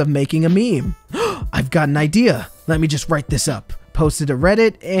 stages of making a meme. I've got an idea. Let me just write this up. Posted to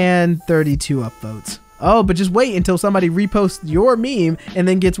Reddit and 32 upvotes. Oh, but just wait until somebody reposts your meme and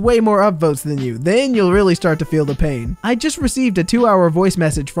then gets way more upvotes than you. Then you'll really start to feel the pain. I just received a 2-hour voice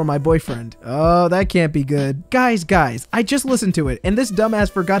message from my boyfriend. Oh, that can't be good. Guys, I just listened to it and this dumbass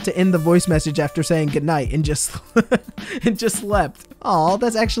forgot to end the voice message after saying goodnight and just slept. Aw,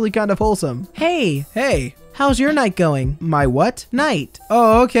 that's actually kind of wholesome. Hey. How's your night going? My what? Night.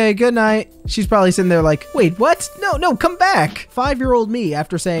 Oh, okay, good night. She's probably sitting there like, wait, what? No, come back. 5-year-old me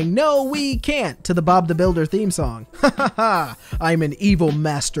after saying, no, we can't to the Bob the Builder theme song. Ha ha ha, I'm an evil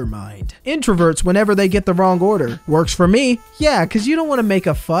mastermind. Introverts whenever they get the wrong order. Works for me. Yeah, because you don't want to make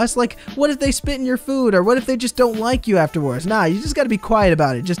a fuss. Like, what if they spit in your food? Or what if they just don't like you afterwards? Nah, you just got to be quiet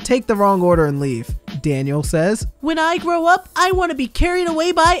about it. Just take the wrong order and leave. Daniel says, when I grow up, I want to be carried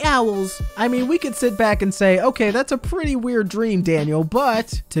away by owls. I mean, we could sit back and say, okay, that's a pretty weird dream, Daniel,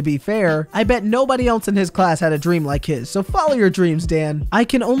 but to be fair, I bet nobody else in his class had a dream like his, so follow your dreams, Dan. I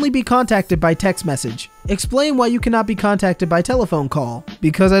can only be contacted by text message. Explain why you cannot be contacted by telephone call.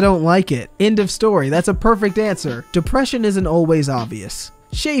 Because I don't like it. End of story. That's a perfect answer. Depression isn't always obvious.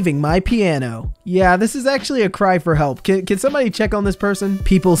 Shaving my piano. Yeah, this is actually a cry for help. Can somebody check on this person?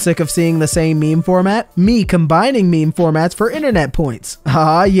 People sick of seeing the same meme format? Me combining meme formats for internet points.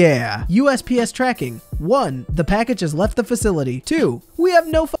 Ah, yeah. USPS tracking. 1. The package has left the facility. 2. We have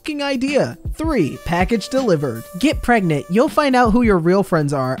no fucking idea. 3. Package delivered. Get pregnant. You'll find out who your real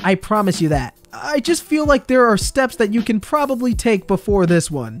friends are. I promise you that. I just feel like there are steps that you can probably take before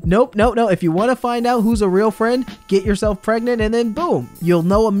this one. Nope. If you want to find out who's a real friend, get yourself pregnant and then boom, you'll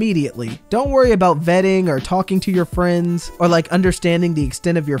know immediately. Don't worry about vetting or talking to your friends or like understanding the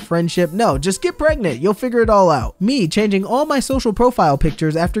extent of your friendship. No, just get pregnant. You'll figure it all out. Me changing all my social profile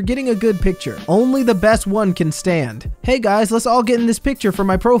pictures after getting a good picture. Only the best one can stand. Hey guys, let's all get in this picture for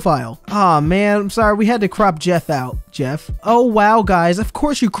my profile. Aw man, I'm sorry, we had to crop Jeff out. Jeff? Oh wow guys, of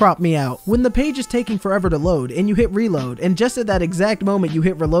course you cropped me out. When the page is taking forever to load and you hit reload and just at that exact moment you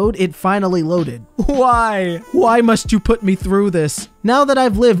hit reload, it finally loaded. Why? Why must you put me through this? Now that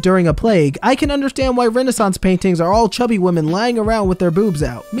I've lived during a plague, I can understand why Renaissance paintings are all chubby women lying around with their boobs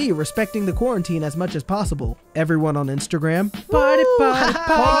out. Me respecting the quarantine as much as possible. Everyone on Instagram. Party.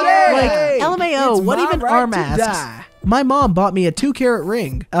 Like, LMAO, what even are masks? My mom bought me a 2-carat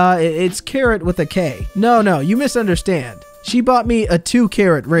ring. It's carat with a K. No, you misunderstand. She bought me a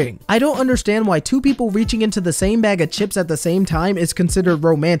 2-carat ring. I don't understand why 2 people reaching into the same bag of chips at the same time is considered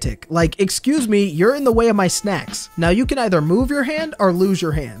romantic. Like, excuse me, you're in the way of my snacks. Now you can either move your hand or lose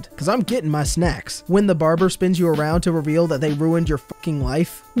your hand, because I'm getting my snacks. When the barber spins you around to reveal that they ruined your fucking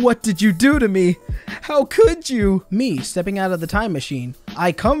life. What did you do to me? How could you? Me stepping out of the time machine.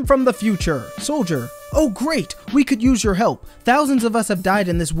 I come from the future. Soldier. Oh great, we could use your help. Thousands of us have died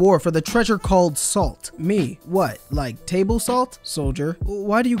in this war for the treasure called salt. Me, what, like table salt? Soldier.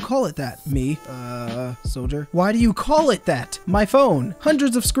 Why do you call it that? Me, soldier. Why do you call it that? My phone.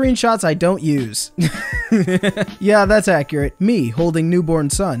 Hundreds of screenshots I don't use. Yeah, that's accurate. Me, holding newborn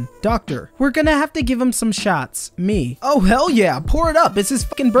son. Doctor. We're gonna have to give him some shots. Me. Oh hell yeah, pour it up, it's his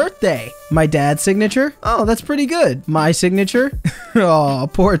fucking birthday. My dad's signature? Oh, that's pretty good. My signature? Oh,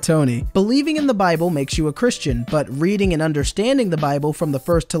 poor Tony. Believing in the Bible makes you a Christian, but reading and understanding the Bible from the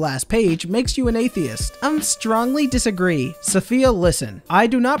first to last page makes you an atheist. Strongly disagree. Sophia, listen. I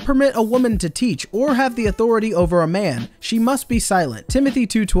do not permit a woman to teach or have the authority over a man. She must be silent. Timothy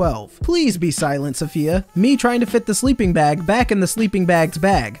 2:12. Please be silent, Sophia. Me trying to fit the sleeping bag back in the sleeping bag's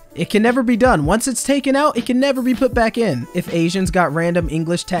bag. It can never be done. Once it's taken out, it can never be put back in. If Asians got random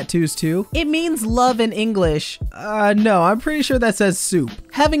English tattoos too, it means love in English. No, I'm pretty sure that says soup.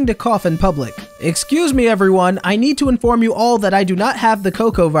 Having to cough in public. Excuse me everyone, I need to inform you all that I do not have the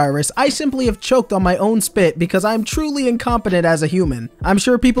cocoa virus. I simply have choked on my own spit because I'm truly incompetent as a human. I'm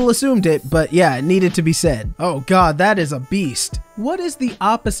sure people assumed it, but yeah, it needed to be said. Oh god, that is a beast. What is the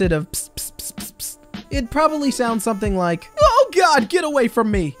opposite of pss, pss, pss, pss, pss? It probably sounds something like, oh god, get away from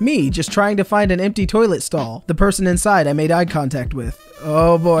me. Me just trying to find an empty toilet stall. The person inside I made eye contact with.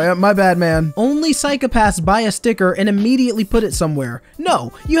 Oh boy, my bad, man. Only psychopaths buy a sticker and immediately put it somewhere.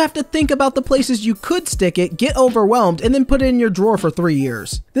 No, you have to think about the places you could stick it, get overwhelmed, and then put it in your drawer for 3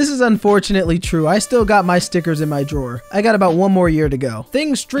 years. This is unfortunately true. I still got my stickers in my drawer. I got about 1 more year to go.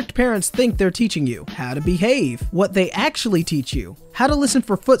 Things strict parents think they're teaching you. How to behave. What they actually teach you. How to listen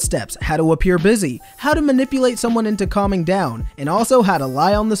for footsteps, how to appear busy, how to manipulate someone into calming down, and also how to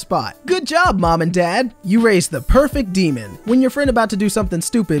lie on the spot. Good job, mom and dad. You raised the perfect demon. When your friend about to do something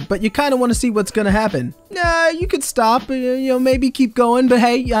stupid, but you kind of want to see what's gonna happen. You could stop, maybe keep going, but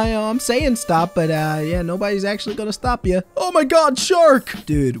hey, I'm saying stop, but yeah, nobody's actually gonna stop you. Oh my god, shark!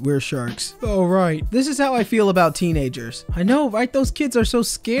 Dude, we're sharks. Oh right. This is how I feel about teenagers. I know, right? Those kids are so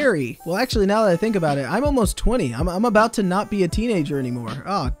scary. Well, actually, now that I think about it, I'm almost 20. I'm about to not be a teenager anymore.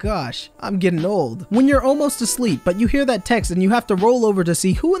 Oh gosh, I'm getting old. When you're almost asleep, but you hear that text and you have to roll over to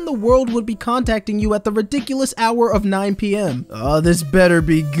see who in the world would be contacting you at the ridiculous hour of 9 p.m. Oh, this better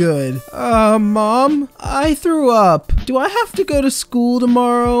be good. Mom, I threw up. Do I have to go to school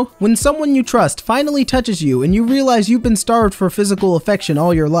tomorrow? When someone you trust finally touches you and you realize you've been starved for physical affection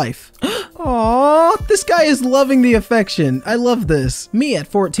all your life. Aww, this guy is loving the affection. I love this. Me at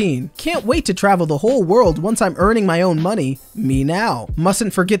 14. Can't wait to travel the whole world once I'm earning my own money. Me now.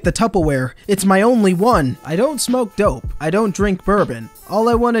 Mustn't forget the Tupperware. It's my only one. I don't smoke dope. I don't drink bourbon. All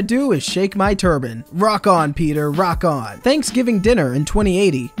I want to do is shake my turban. Rock on, Peter, rock on. Thanksgiving dinner in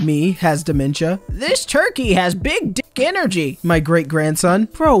 2080. Me has dementia. This turkey has big dick energy. My great-grandson.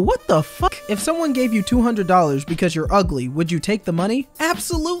 Bro, what the fuck? If someone gave you $200 because you're ugly, would you take the money?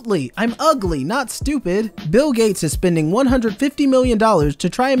 Absolutely. I'm ugly, not stupid. Bill Gates is spending $150 million to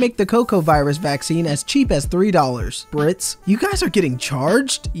try and make the cocoa virus vaccine as cheap as $3. Brits, you guys are getting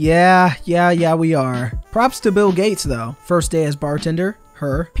charged? Yeah, we are. Props to Bill Gates though. First day as bartender.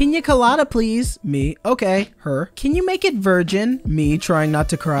 Her. Pina colada, please. Me. Okay. Her. Can you make it virgin? Me, trying not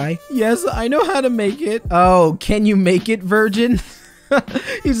to cry. Yes, I know how to make it. Oh, can you make it virgin?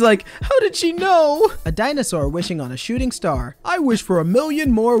 He's like, how did she know? A dinosaur wishing on a shooting star. I wish for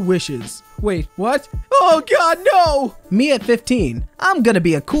 1,000,000 more wishes. Wait, what? Oh god, no! Me at 15. I'm gonna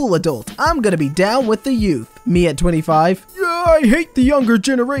be a cool adult. I'm gonna be down with the youth. Me at 25. Yeah, I hate the younger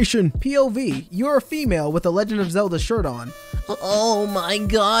generation. POV, you're a female with a Legend of Zelda shirt on. Oh my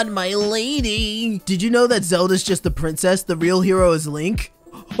god, my lady. Did you know that Zelda's just the princess? The real hero is Link?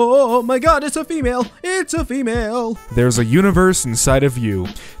 Oh my god, it's a female! It's a female! There's a universe inside of you.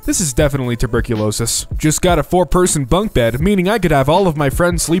 This is definitely tuberculosis. Just got a 4-person bunk bed, meaning I could have all of my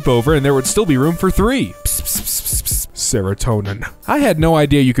friends sleep over and there would still be room for 3. Psst, psst, psst, psst. Serotonin. I had no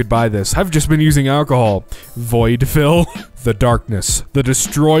idea you could buy this. I've just been using alcohol. Void fill. The darkness. The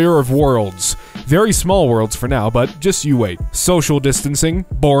destroyer of worlds. Very small worlds for now, but just you wait. Social distancing.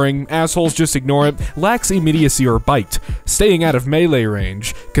 Boring. Assholes just ignore it. Lacks immediacy or bite. Staying out of melee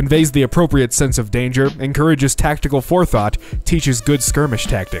range. Conveys the appropriate sense of danger. Encourages tactical forethought. Teaches good skirmish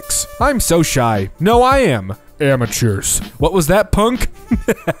tactics. I'm so shy. No, I am. Amateurs. What was that, punk?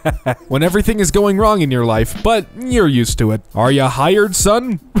 When everything is going wrong in your life, but you're used to it. Are you hired,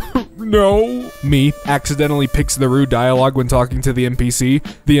 son? No. Me accidentally picks the rude dialogue when talking to the NPC.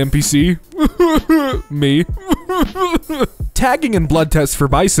 The NPC. Me. Tagging and blood tests for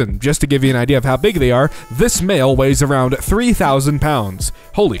bison. Just to give you an idea of how big they are, this male weighs around 3,000 pounds.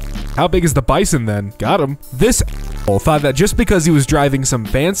 Holy, how big is the bison then? Got him. This thought that just because he was driving some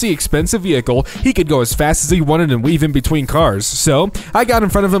fancy, expensive vehicle, he could go as fast as he wanted and weave in between cars. So I got in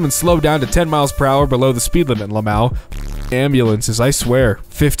front of him and slowed down to 10 miles per hour below the speed limit in Lamau. Ambulances, I swear.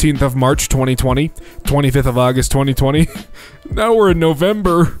 15th of March 2020, 25th of August 2020. Now we're in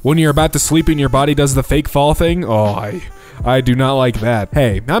November. When you're about to sleep and your body does the fake fall thing, oh, I do not like that.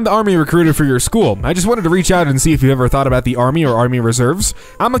 Hey, I'm the Army recruiter for your school. I just wanted to reach out and see if you ever thought about the Army or Army Reserves.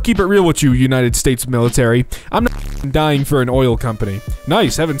 I'm gonna keep it real with you, United States military. I'm not dying for an oil company.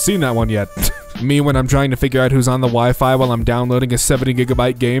 Nice, haven't seen that one yet. Me when I'm trying to figure out who's on the Wi-Fi while I'm downloading a 70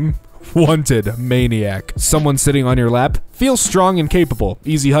 gigabyte game. Wanted maniac. Someone sitting on your lap. Feels strong and capable.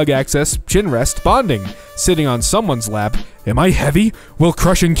 Easy hug access. Chin rest. Bonding. Sitting on someone's lap. Am I heavy? Will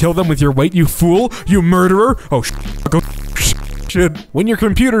crush and kill them with your weight, you fool? You murderer? Oh, when your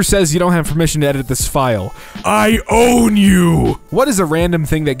computer says you don't have permission to edit this file, I own you! What is a random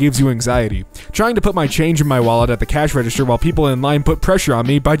thing that gives you anxiety? Trying to put my change in my wallet at the cash register while people in line put pressure on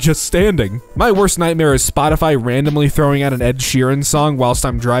me by just standing. My worst nightmare is Spotify randomly throwing out an Ed Sheeran song whilst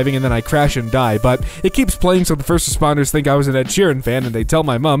I'm driving and then I crash and die, but it keeps playing so the first responders think I was an Ed Sheeran fan and they tell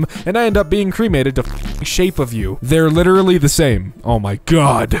my mom, and I end up being cremated to Shape of You. They're literally the same. Oh my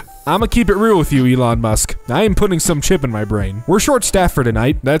god. I'ma keep it real with you, Elon Musk. I am putting some chip in my brain. We're short-staffed for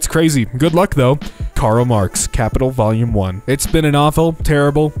tonight. That's crazy. Good luck, though. Karl Marx, Capital Volume 1. It's been an awful,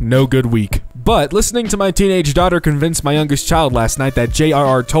 terrible, no good week. But listening to my teenage daughter convince my youngest child last night that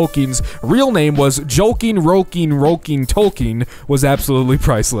J.R.R. Tolkien's real name was Jolkien Rolkien Tolkien was absolutely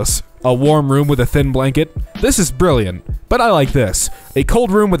priceless. A warm room with a thin blanket. This is brilliant, but I like this. A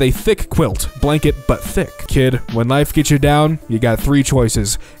cold room with a thick quilt. Blanket, but thick. Kid, when life gets you down, you got 3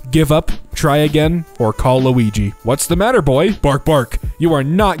 choices. Give up, try again, or call Luigi. What's the matter, boy? Bark, bark. You are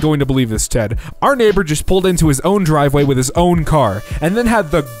not going to believe this, Ted. Our neighbor just pulled into his own driveway with his own car, and then had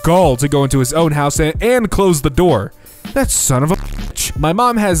the gall to go into his own house and close the door. That son of a bitch. My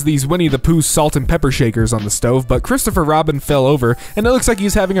mom has these Winnie the Pooh salt and pepper shakers on the stove, but Christopher Robin fell over, and it looks like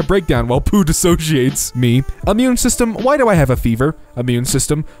he's having a breakdown while Pooh dissociates. Me. Immune system, why do I have a fever? Immune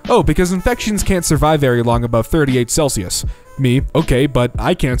system, oh, because infections can't survive very long above 38 Celsius. Me, okay, but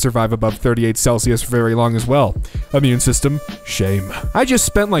I can't survive above 38 Celsius for very long as well. Immune system, shame. I just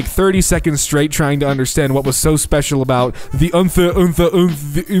spent like 30 seconds straight trying to understand what was so special about the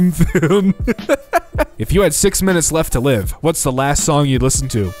If you had 6 minutes left to live, what's the last song you'd listen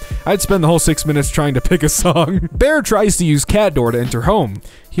to? I'd spend the whole 6 minutes trying to pick a song. Bear tries to use cat door to enter home.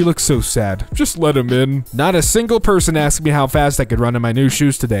 He looks so sad. Just let him in. Not a single person asked me how fast I could run in my new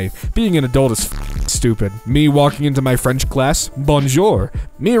shoes today. Being an adult is stupid. Me walking into my French class, bonjour.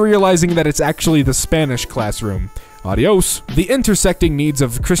 Me realizing that it's actually the Spanish classroom. Adios. The intersecting needs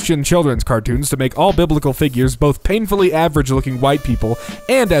of Christian children's cartoons to make all biblical figures both painfully average-looking white people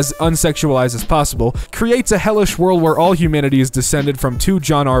and as unsexualized as possible creates a hellish world where all humanity is descended from 2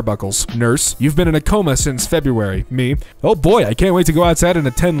 John Arbuckles. Nurse, you've been in a coma since February. Me, oh boy, I can't wait to go outside and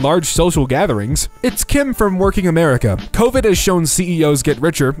attend large social gatherings. It's Kim from Working America. COVID has shown CEOs get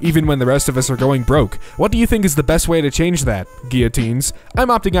richer even when the rest of us are going broke. What do you think is the best way to change that? Guillotines. I'm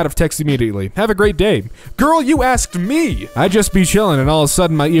opting out of text immediately. Have a great day. Girl, you asked me. I'd just be chilling and all of a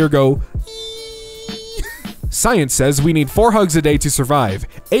sudden my ear go. Science says we need 4 hugs a day to survive,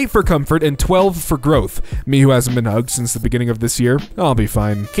 8 for comfort and 12 for growth. Me who hasn't been hugged since the beginning of this year, I'll be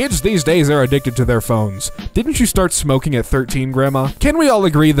fine. Kids these days are addicted to their phones. Didn't you start smoking at 13, Grandma? Can we all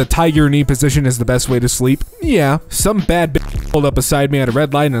agree the tiger knee position is the best way to sleep? Yeah. Some bad bitch pulled up beside me at a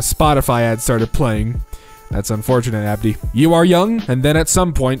red light and a Spotify ad started playing. That's unfortunate, Abdi. You are young, and then at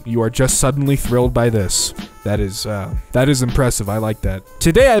some point, you are just suddenly thrilled by this. That is impressive. I like that.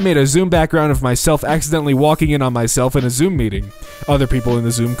 Today, I made a Zoom background of myself accidentally walking in on myself in a Zoom meeting. Other people in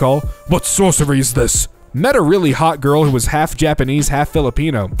the Zoom call, what sorcery is this? Met a really hot girl who was half Japanese, half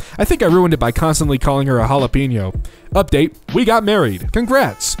Filipino. I think I ruined it by constantly calling her a jalapeno. Update, we got married.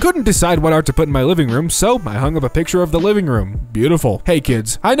 Congrats. Couldn't decide what art to put in my living room, so I hung up a picture of the living room. Beautiful. Hey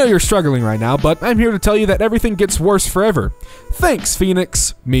kids, I know you're struggling right now, but I'm here to tell you that everything gets worse forever. Thanks,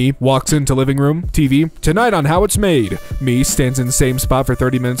 Phoenix. Me walks into living room, TV, tonight on How It's Made. Me stands in same spot for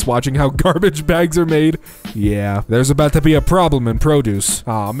 30 minutes watching how garbage bags are made. Yeah, there's about to be a problem in produce.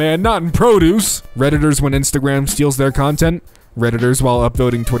 Aw man, not in produce. Redditors when Instagram steals their content. Redditors while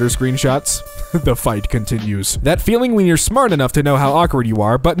upvoting Twitter screenshots. The fight continues. That feeling when you're smart enough to know how awkward you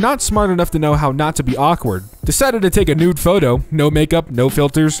are, but not smart enough to know how not to be awkward. Decided to take a nude photo. No makeup, no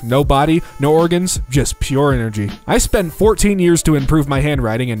filters, no body, no organs, just pure energy. I spent 14 years to improve my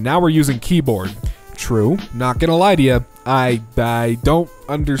handwriting and now we're using keyboard. True. Not gonna lie to you, I don't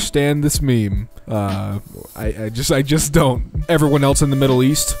understand this meme. I just don't. Everyone else in the Middle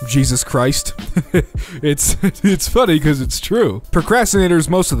East, Jesus Christ. It's funny because it's true. Procrastinators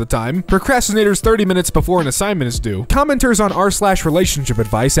most of the time. Procrastinators 30 minutes before an assignment is due. Commenters on r/relationship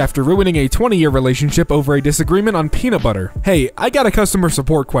advice after ruining a 20-year relationship over a disagreement on peanut butter. Hey, I got a customer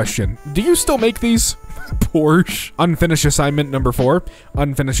support question. Do you still make these? Porsche. Unfinished assignment number 4.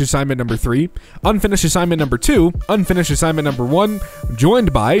 Unfinished assignment number 3. Unfinished assignment number 2. Unfinished assignment number 1.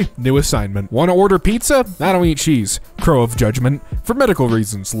 Joined by new assignment. Wanna order pizza? I don't eat cheese. Crow of judgment. For medical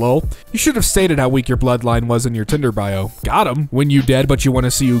reasons, lol. You should have stated how weak your bloodline was in your Tinder bio. Got him. When you dead but you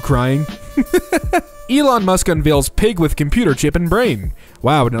wanna see you crying? Elon Musk unveils pig with computer chip and brain.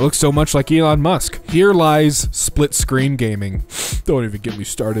 Wow, and it looks so much like Elon Musk. Here lies split screen gaming. Don't even get me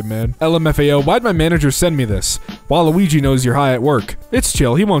started, man. LMFAO, why'd my manager send me this? Waluigi knows you're high at work. It's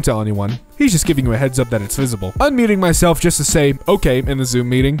chill, he won't tell anyone. He's just giving you a heads up that it's visible. Unmuting myself just to say, okay, in the Zoom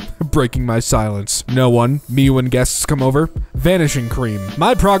meeting. Breaking my silence. No one. Me when guests come over. Vanishing cream.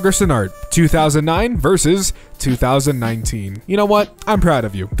 My progress in art. 2009 versus 2019. You know what? I'm proud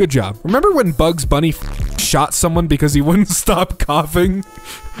of you. Good job. Remember when Bugs Bunny shot someone because he wouldn't stop coughing?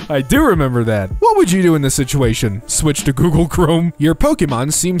 I do remember that. What would you do in this situation? Switch to Google Chrome. Your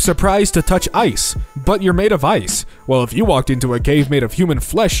Pokemon seem surprised to touch ice, but you're made of ice. Well, if you walked into a cave made of human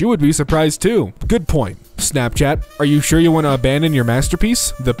flesh, you would be surprised too. Good point. Snapchat, are you sure you want to abandon your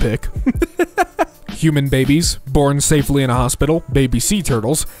masterpiece? The pic. Human babies, born safely in a hospital, baby sea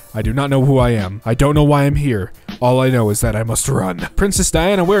turtles. I do not know who I am. I don't know why I'm here. All I know is that I must run. Princess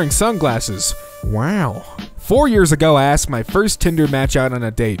Diana wearing sunglasses. Wow. 4 years ago, I asked my first Tinder match out on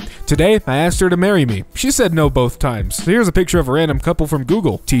a date. Today, I asked her to marry me. She said no both times. So here's a picture of a random couple from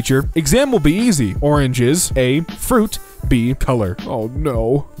Google. Teacher, exam will be easy. Orange is A, fruit, B, color. Oh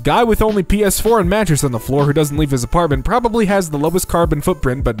no. Guy with only PS4 and mattress on the floor who doesn't leave his apartment probably has the lowest carbon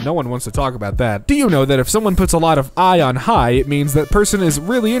footprint, but no one wants to talk about that. Do you know that if someone puts a lot of I on high, it means that person is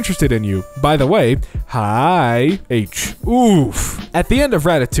really interested in you? By the way, hi, H. Oof. At the end of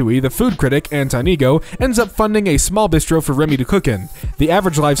Ratatouille, the food critic, Antonigo, ends up funding a small bistro for Remy to cook in. The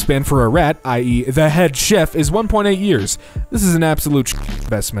average lifespan for a rat, i.e. the head chef, is 1.8 years. This is an absolute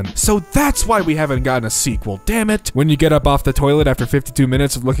investment. So that's why we haven't gotten a sequel, damn it. When you get up off the toilet after 52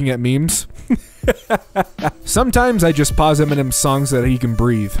 minutes of looking at memes. Sometimes I just pause Eminem's songs so that he can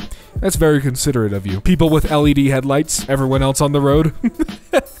breathe. That's very considerate of you. People with LED headlights, everyone else on the road.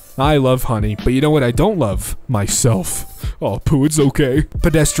 I love honey, but you know what I don't love? Myself. Oh, poo, it's okay.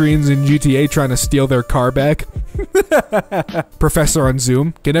 Pedestrians in GTA trying to steal their car back. Professor on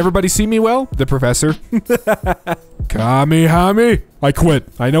Zoom. Can everybody see me well? The professor. Kamihami. I quit.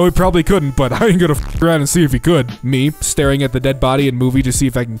 I know he probably couldn't, but I ain't gonna f around and see if he could. Me, staring at the dead body in movie to see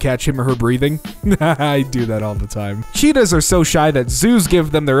if I can catch him or her breathing. I do that all the time. Cheetahs are so shy that zoos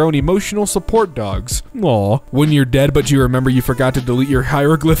give them their own emotional support dogs. Aw. When you're dead but you remember you forgot to delete your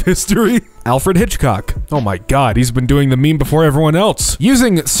hieroglyph history. Alfred Hitchcock. Oh my god, he's been doing the meme before everyone else.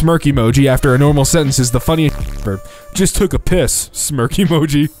 Using smirk emoji after a normal sentence is the funniest ever. Just took a piss. Smirk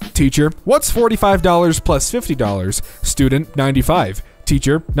emoji. Teacher, what's $45 plus $50? Student, 95.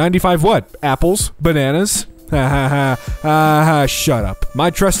 Teacher, 95 what? Apples? Bananas? Ha ha ha. Ha ha. Shut up. My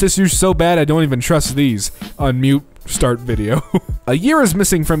trust issues so bad I don't even trust these. Unmute. Start video. A year is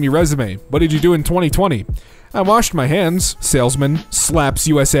missing from your resume. What did you do in 2020? I washed my hands. Salesman. Slaps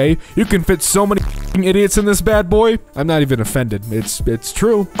USA. You can fit so many idiots in this bad boy. I'm not even offended. It's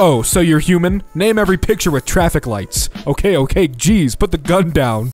true. Oh, so you're human? Name every picture with traffic lights. Okay, geez, put the gun down.